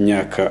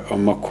imyaka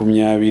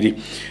 20.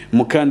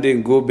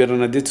 Mukandengo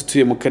Bernadette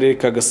utuye mu karere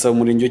ka Gasabo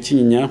umurenge wa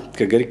Kinyinya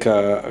kagari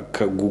ka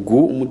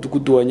Kagugu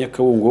umudugudu wa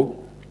Nyakabungo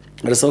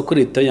arasaba ko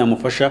leta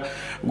yamufasha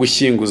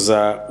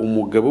gushyinguza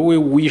umugabo we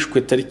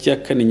wishwe tariki ya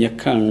 4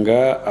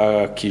 Nyakanga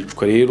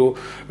akicwa rero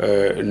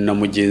na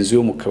mugenzi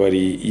we mu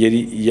kabari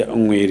yari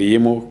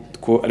yanywereyemo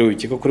ko ari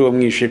wikeka ko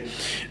bamwishe.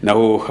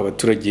 Naho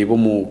abaturage bo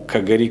mu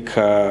kagari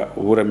ka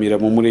Buramira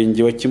mu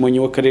murenge wa Kimonyi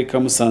wa karere ka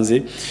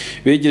Musanze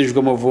begerejwe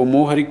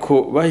amavomo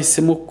ariko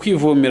bahisemo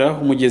kwivomera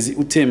umugezi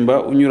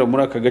utemba unyura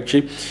muri aka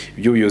gace.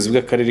 By'ubuyobozi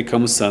bw'akarere ka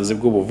Musanze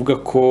bwo buvuga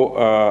ko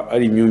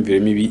ari imyumvire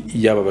mibi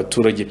y'aba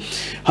baturage.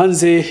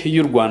 Hanze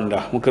y'u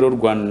Rwanda mu karere u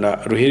Rwanda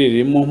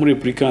ruherereyemo muri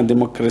Repubulika ya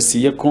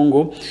Demokarasi ya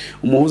Kongo,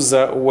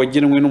 umuhuza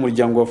wagenwe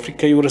n'umuryango wa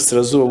Afurika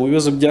y'Uburasirazuba mu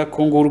bibazo bya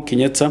Kongo Uhuru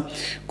Kenyatta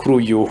kuri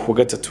uyu wa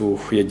gatatu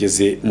yageze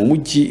mu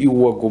mujyi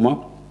wa Goma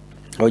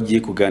bagiye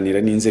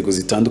kuganira n'inzego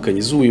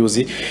zitandukanye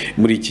z'ubuyobozi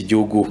muri iki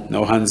gihugu.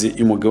 Naho hanze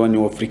y'umugabane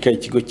wa Afurika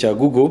ikigo cya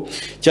Google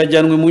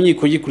cyajyanwe mu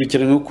nkiko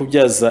gikurikiranywe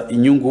kubyaza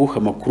inyungu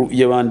amakuru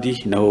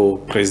y'abandi. Naho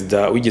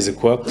perezida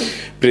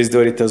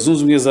wa Leta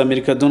Zunze Ubumwe za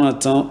Amerika Donald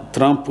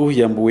Trump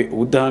yambuwe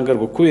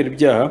ubudahangarwa kubera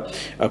ibyaha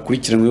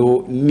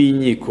akurikiranyweho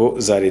n'inkiko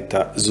za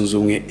Leta Zunze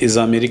Ubumwe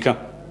za Amerika.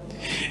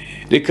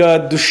 Reka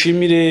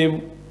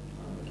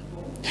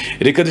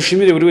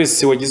dushimire buri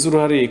wese wagize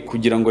uruhare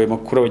kugira ngo aya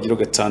makuru abagire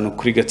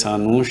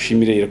 5/5.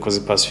 Shimire Irakoze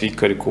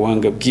Pacifique ari ku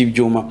buhanga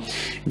bw'ibyuma,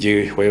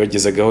 ngewe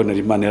wayibagezagaho na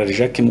Rimana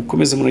Jacques.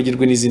 Mukomeze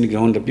munagirwe n'izindi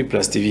gahunda B+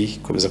 TV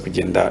komeza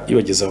kugenda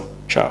ibagezaho.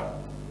 Ciao.